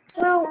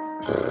 Well,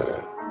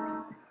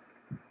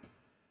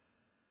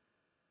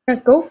 yeah,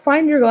 go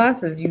find your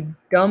glasses, you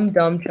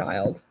dumb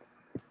child.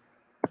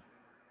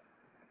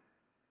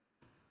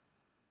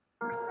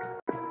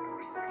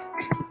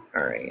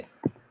 Alright.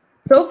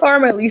 So far,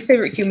 my least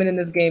favorite human in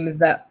this game is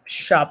that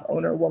shop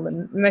owner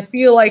woman. And I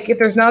feel like if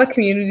there's not a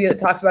community that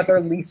talks about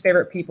their least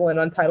favorite people in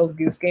Untitled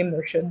Goose Game,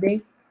 there should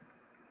be.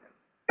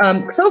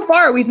 So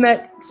far, we've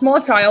met Small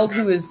Child,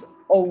 who is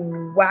a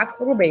whack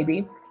little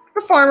baby,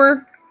 a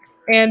farmer,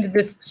 and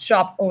this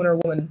shop owner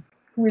woman,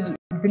 who has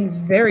been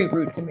very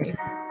rude to me.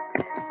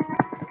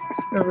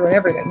 I'm gonna ruin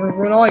everything. I'm gonna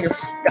ruin all your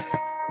stuff.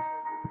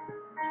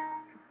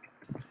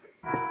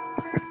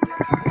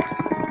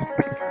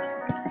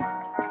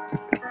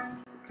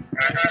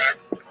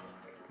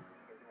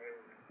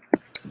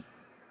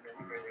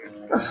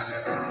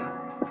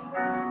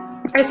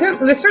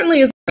 There certainly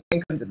is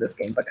income to this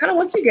game, but kind of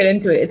once you get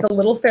into it, it's a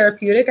little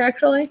therapeutic,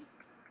 actually.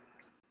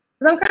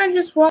 But I'm kind of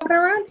just walking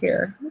around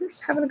here. I'm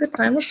just having a good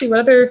time. Let's see what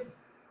other...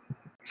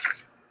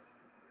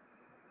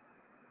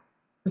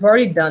 We've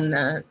already done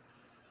that.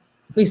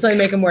 At least let me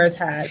make him wear his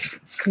hat.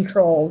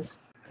 Controls.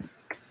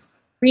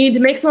 We need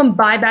to make someone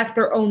buy back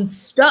their own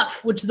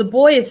stuff, which the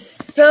boy is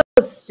so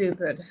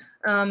stupid.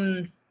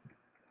 That's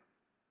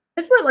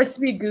what it likes to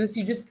be a goose.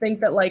 You just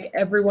think that, like,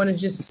 everyone is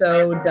just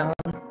so dumb.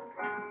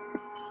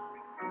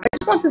 I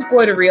just want this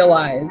boy to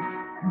realize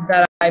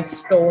that I've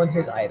stolen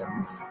his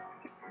items.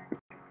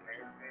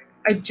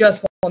 I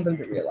just want them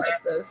to realize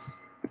this.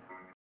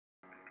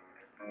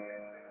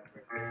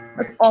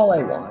 That's all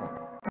I want.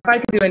 If I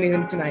could do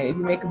anything tonight, it'd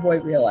make a boy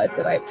realize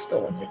that I've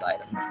stolen his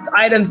items. His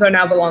items are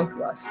now belong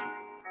to us.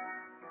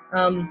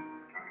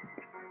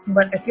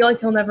 But I feel like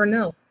he'll never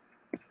know.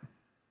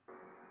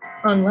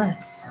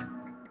 Unless...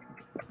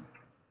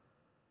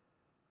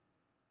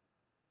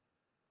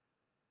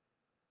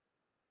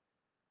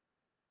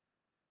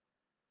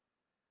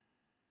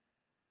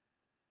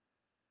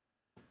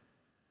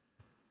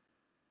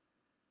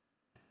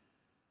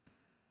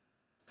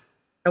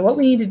 Now what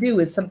we need to do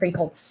is something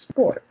called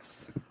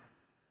sports.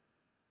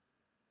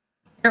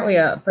 Apparently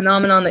a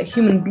phenomenon that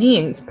human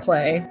beings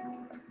play.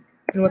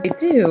 And what they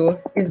do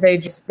is they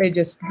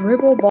just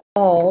dribble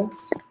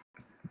balls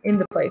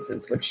into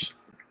places, which,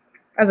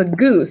 as a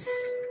goose,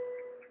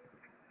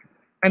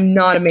 I'm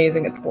not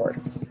amazing at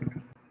sports.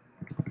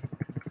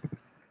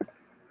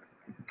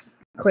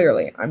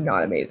 Clearly, I'm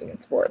not amazing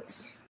at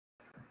sports.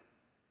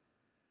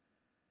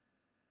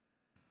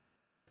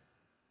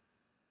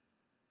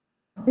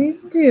 All I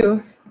need to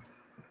do,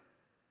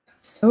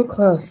 so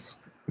close.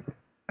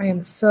 I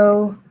am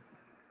so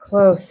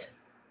close.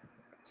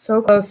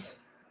 So close.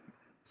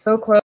 So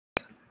close.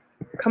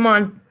 Come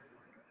on.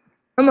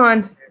 Come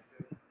on.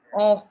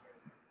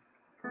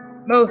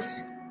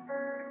 Almost.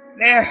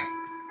 There.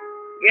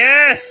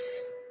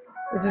 Yes!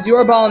 This is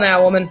your ball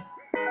now, woman.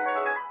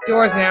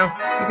 Yours now.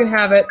 You can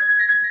have it.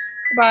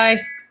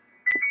 Goodbye.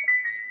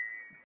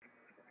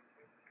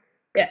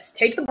 Yes,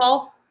 take the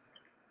ball.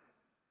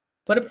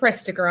 Put a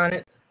price sticker on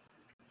it.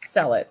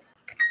 Sell it.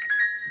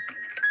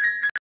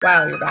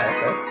 Wow, you're bad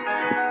at this.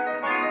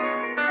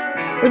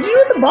 What'd you do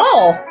with the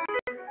ball?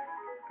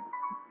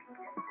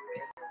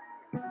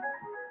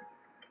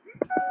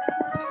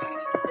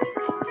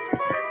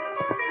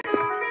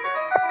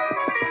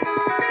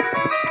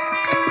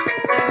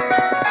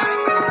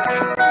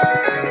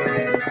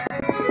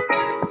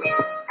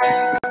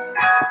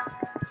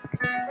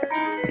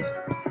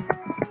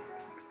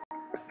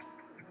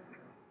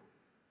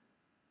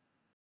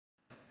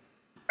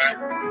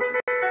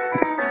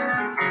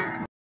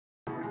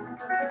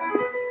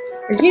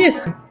 He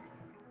is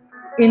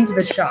into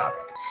the shop,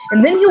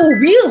 and then he will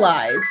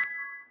realize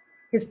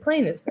his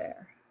plane is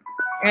there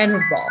and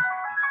his ball.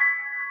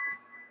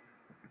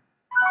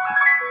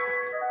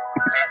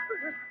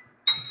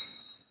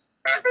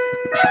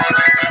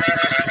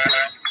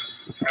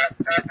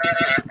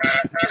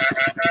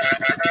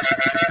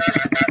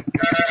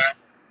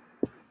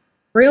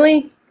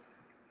 Really?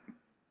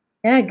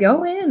 Yeah,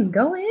 go in.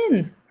 Go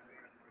into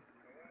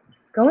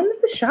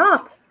the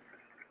shop.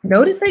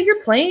 Notice that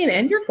your plane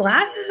and your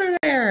glasses are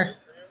there.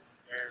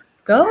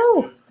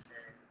 Go.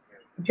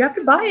 But you have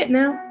to buy it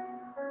now.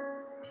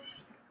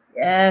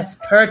 Yes,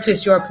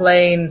 purchase your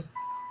plane.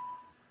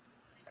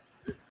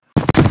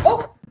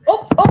 Oh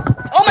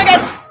my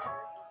God.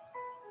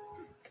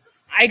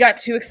 I got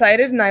too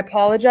excited and I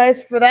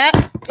apologize for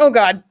that. Oh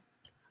God.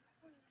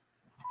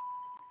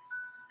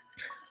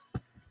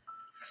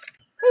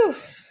 Whew.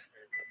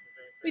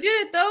 We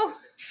did it though.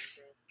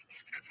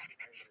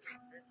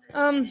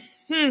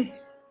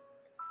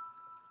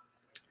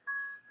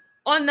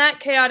 On that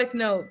chaotic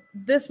note,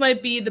 this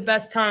might be the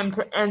best time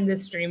to end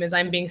this stream as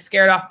I'm being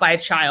scared off by a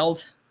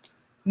child.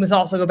 We must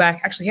also go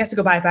back. Actually, he has to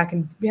go back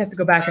and we have to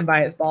go back and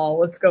buy his ball.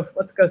 Let's go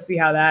see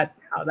how that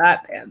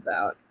pans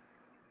out.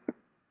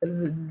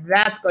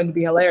 That's going to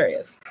be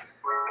hilarious.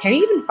 Can he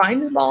even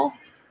find his ball?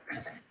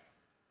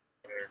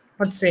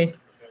 Let's see.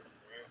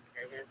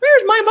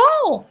 Where's my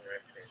ball?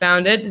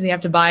 Found it. Does he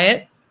have to buy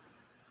it?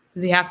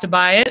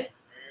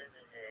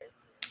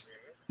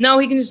 No,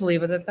 he can just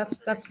leave with it.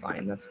 That's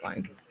fine. That's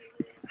fine.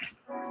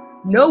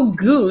 No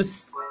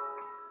Goose.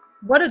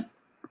 What a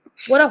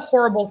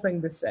horrible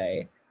thing to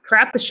say.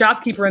 Trap the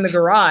shopkeeper in the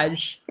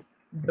garage.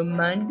 Don't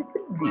mind if I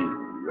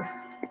do.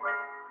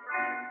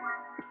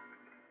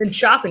 Then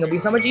shopping will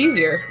be so much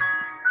easier.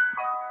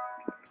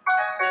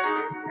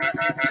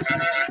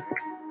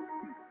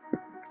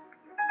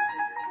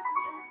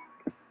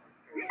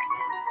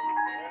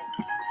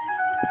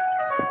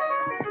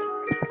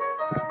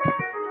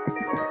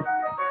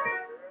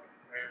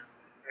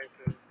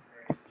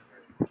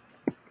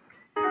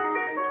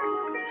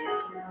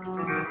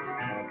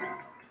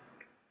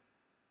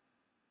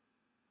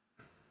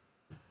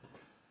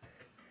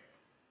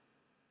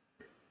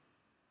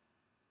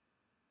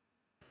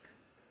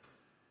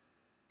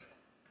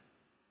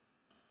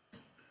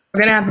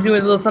 We're gonna have to do a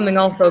little something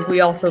also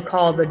we also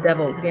call the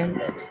Devil's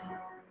Gambit.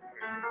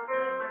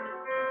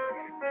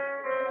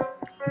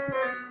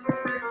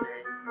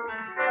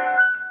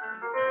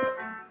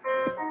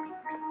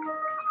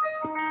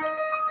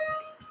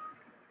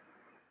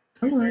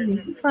 Come on,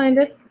 you can find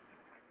it.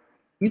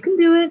 You can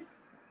do it.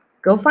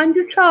 Go find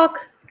your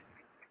chalk.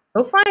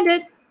 Go find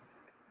it.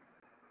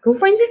 Go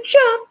find your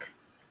chalk.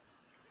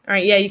 All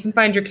right, yeah, you can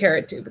find your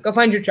carrot too, but go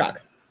find your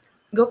chalk.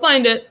 Go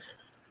find it.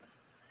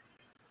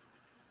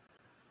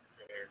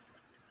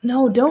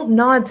 No, don't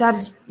nod.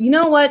 You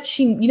know what?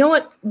 You know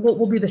what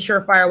will be the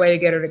surefire way to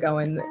get her to go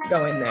in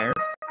there?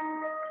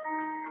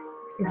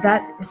 Is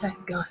that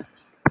gun?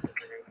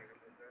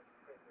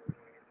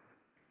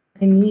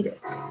 I need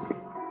it.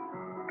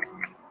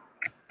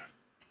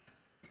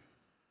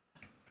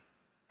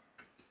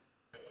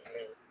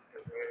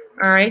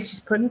 All right, she's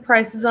putting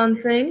prices on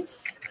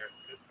things.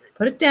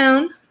 Put it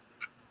down.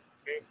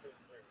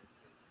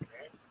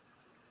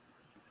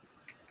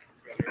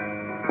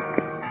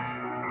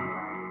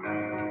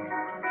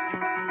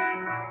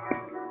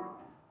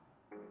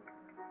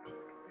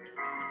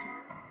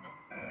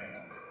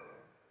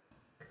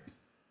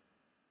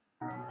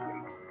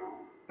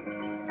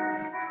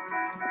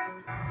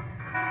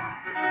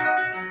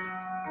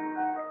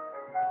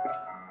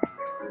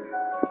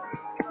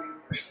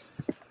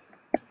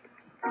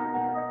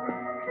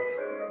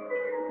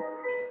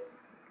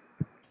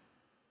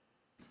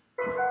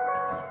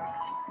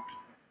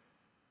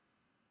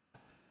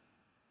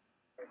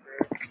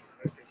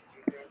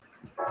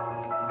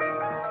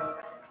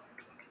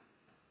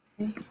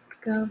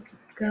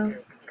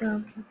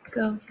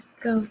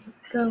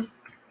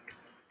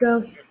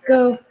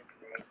 Go.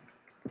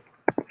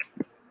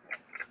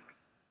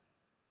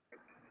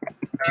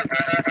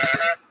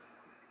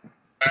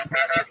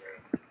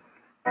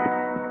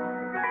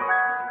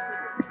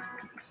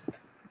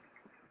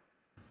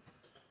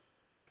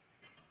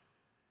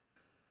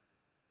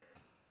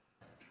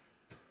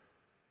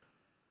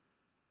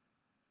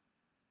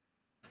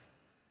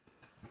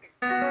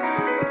 You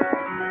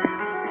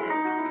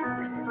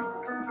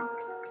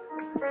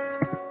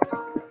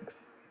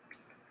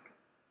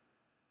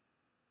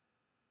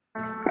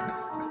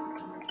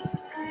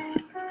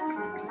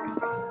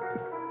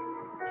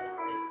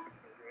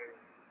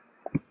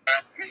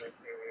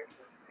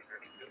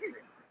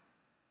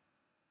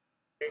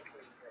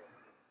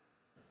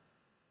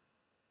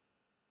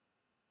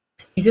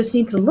just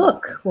need to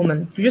look,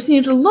 woman. You just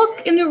need to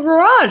look in your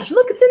garage.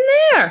 Look, it's in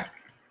there.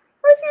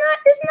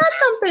 Isn't that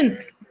something?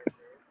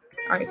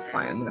 All right,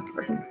 fine. I'm gonna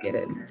freaking get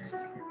it.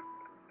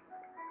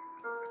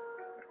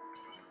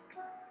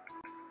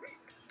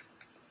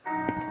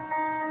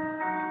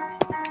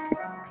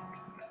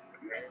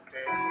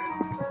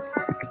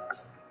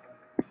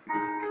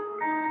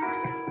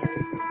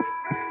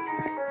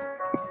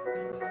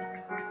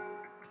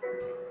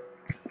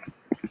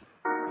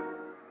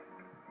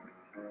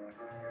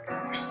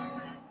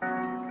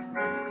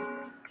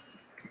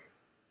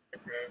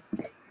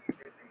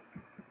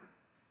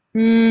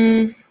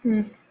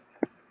 Mm-hmm.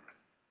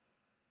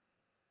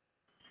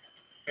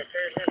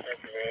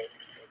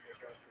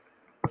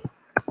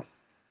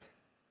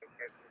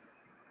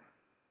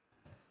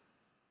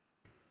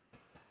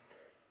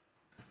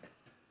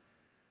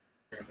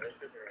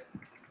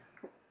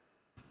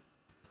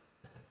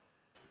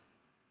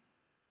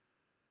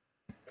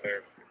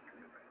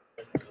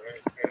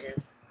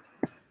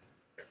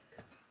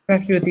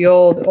 Back to it the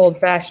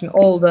old-fashioned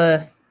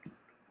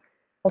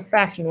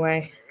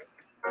way.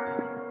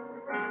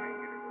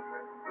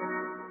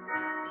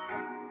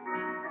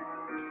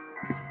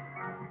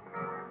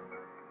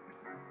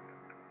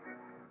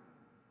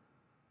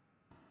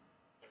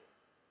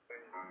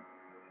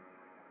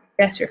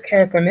 Yes, your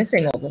carrots are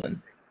missing, old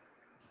woman.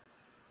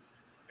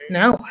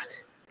 Now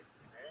what?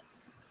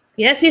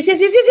 Yes. Go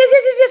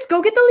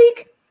get the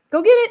leek.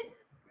 Go get it.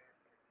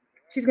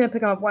 She's gonna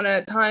pick them up one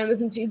at a time,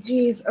 isn't she?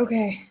 Jeez.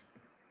 Okay.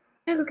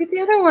 Yeah, go get the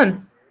other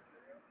one.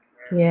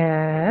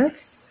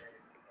 Yes.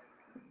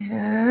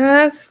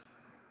 Yes.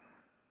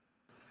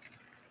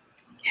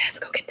 Yes,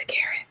 go get the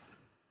carrot.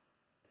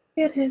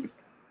 Get it.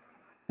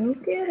 Go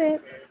get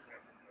it.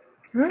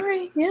 All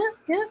right. Yeah.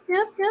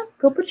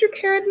 Go put your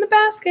carrot in the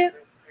basket.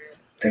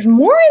 There's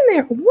more in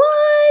there.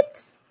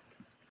 What?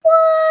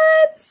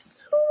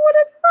 Who would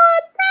have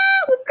thought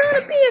that was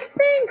gonna be a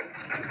thing?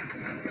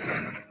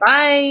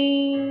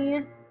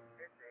 Bye.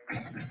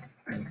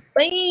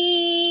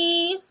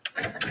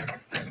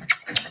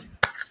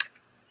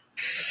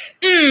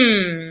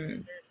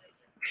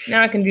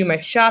 Now I can do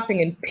my shopping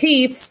in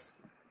peace.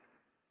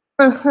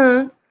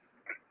 Oh.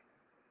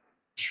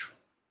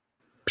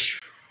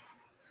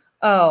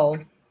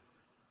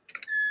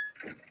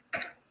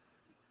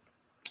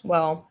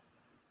 Well,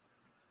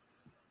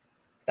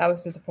 that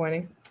was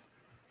disappointing.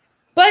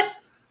 But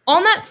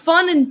on that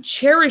fun and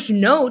cherished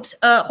note,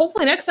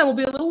 hopefully next time we'll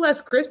be a little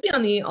less crispy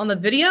on the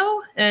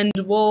video, and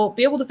we'll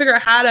be able to figure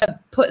out how to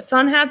put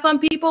sun hats on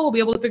people. We'll be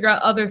able to figure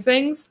out other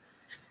things.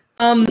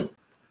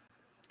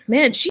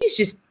 Man, she's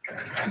just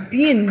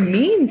being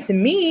mean to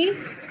me.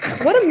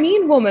 What a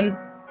mean woman.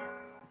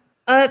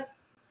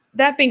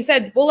 That being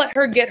said, we'll let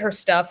her get her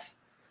stuff.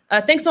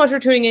 Thanks so much for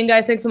tuning in,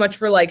 guys. Thanks so much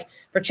for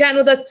chatting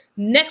with us.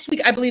 Next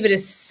week, I believe it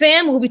is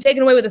Sam who will be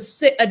taken away with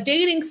a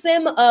dating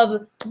sim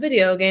of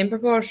video game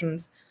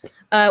proportions.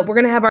 We're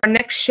going to have our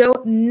next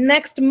show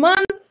next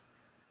month.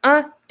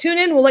 Tune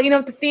in. We'll let you know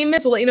what the theme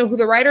is. We'll let you know who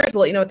the writer is.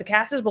 We'll let you know what the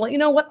cast is. We'll let you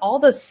know what all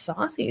the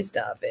saucy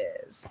stuff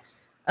is.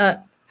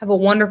 Have a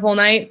wonderful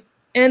night.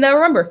 And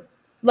remember,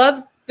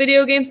 love,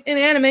 video games, and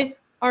anime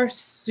are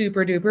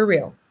super duper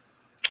real.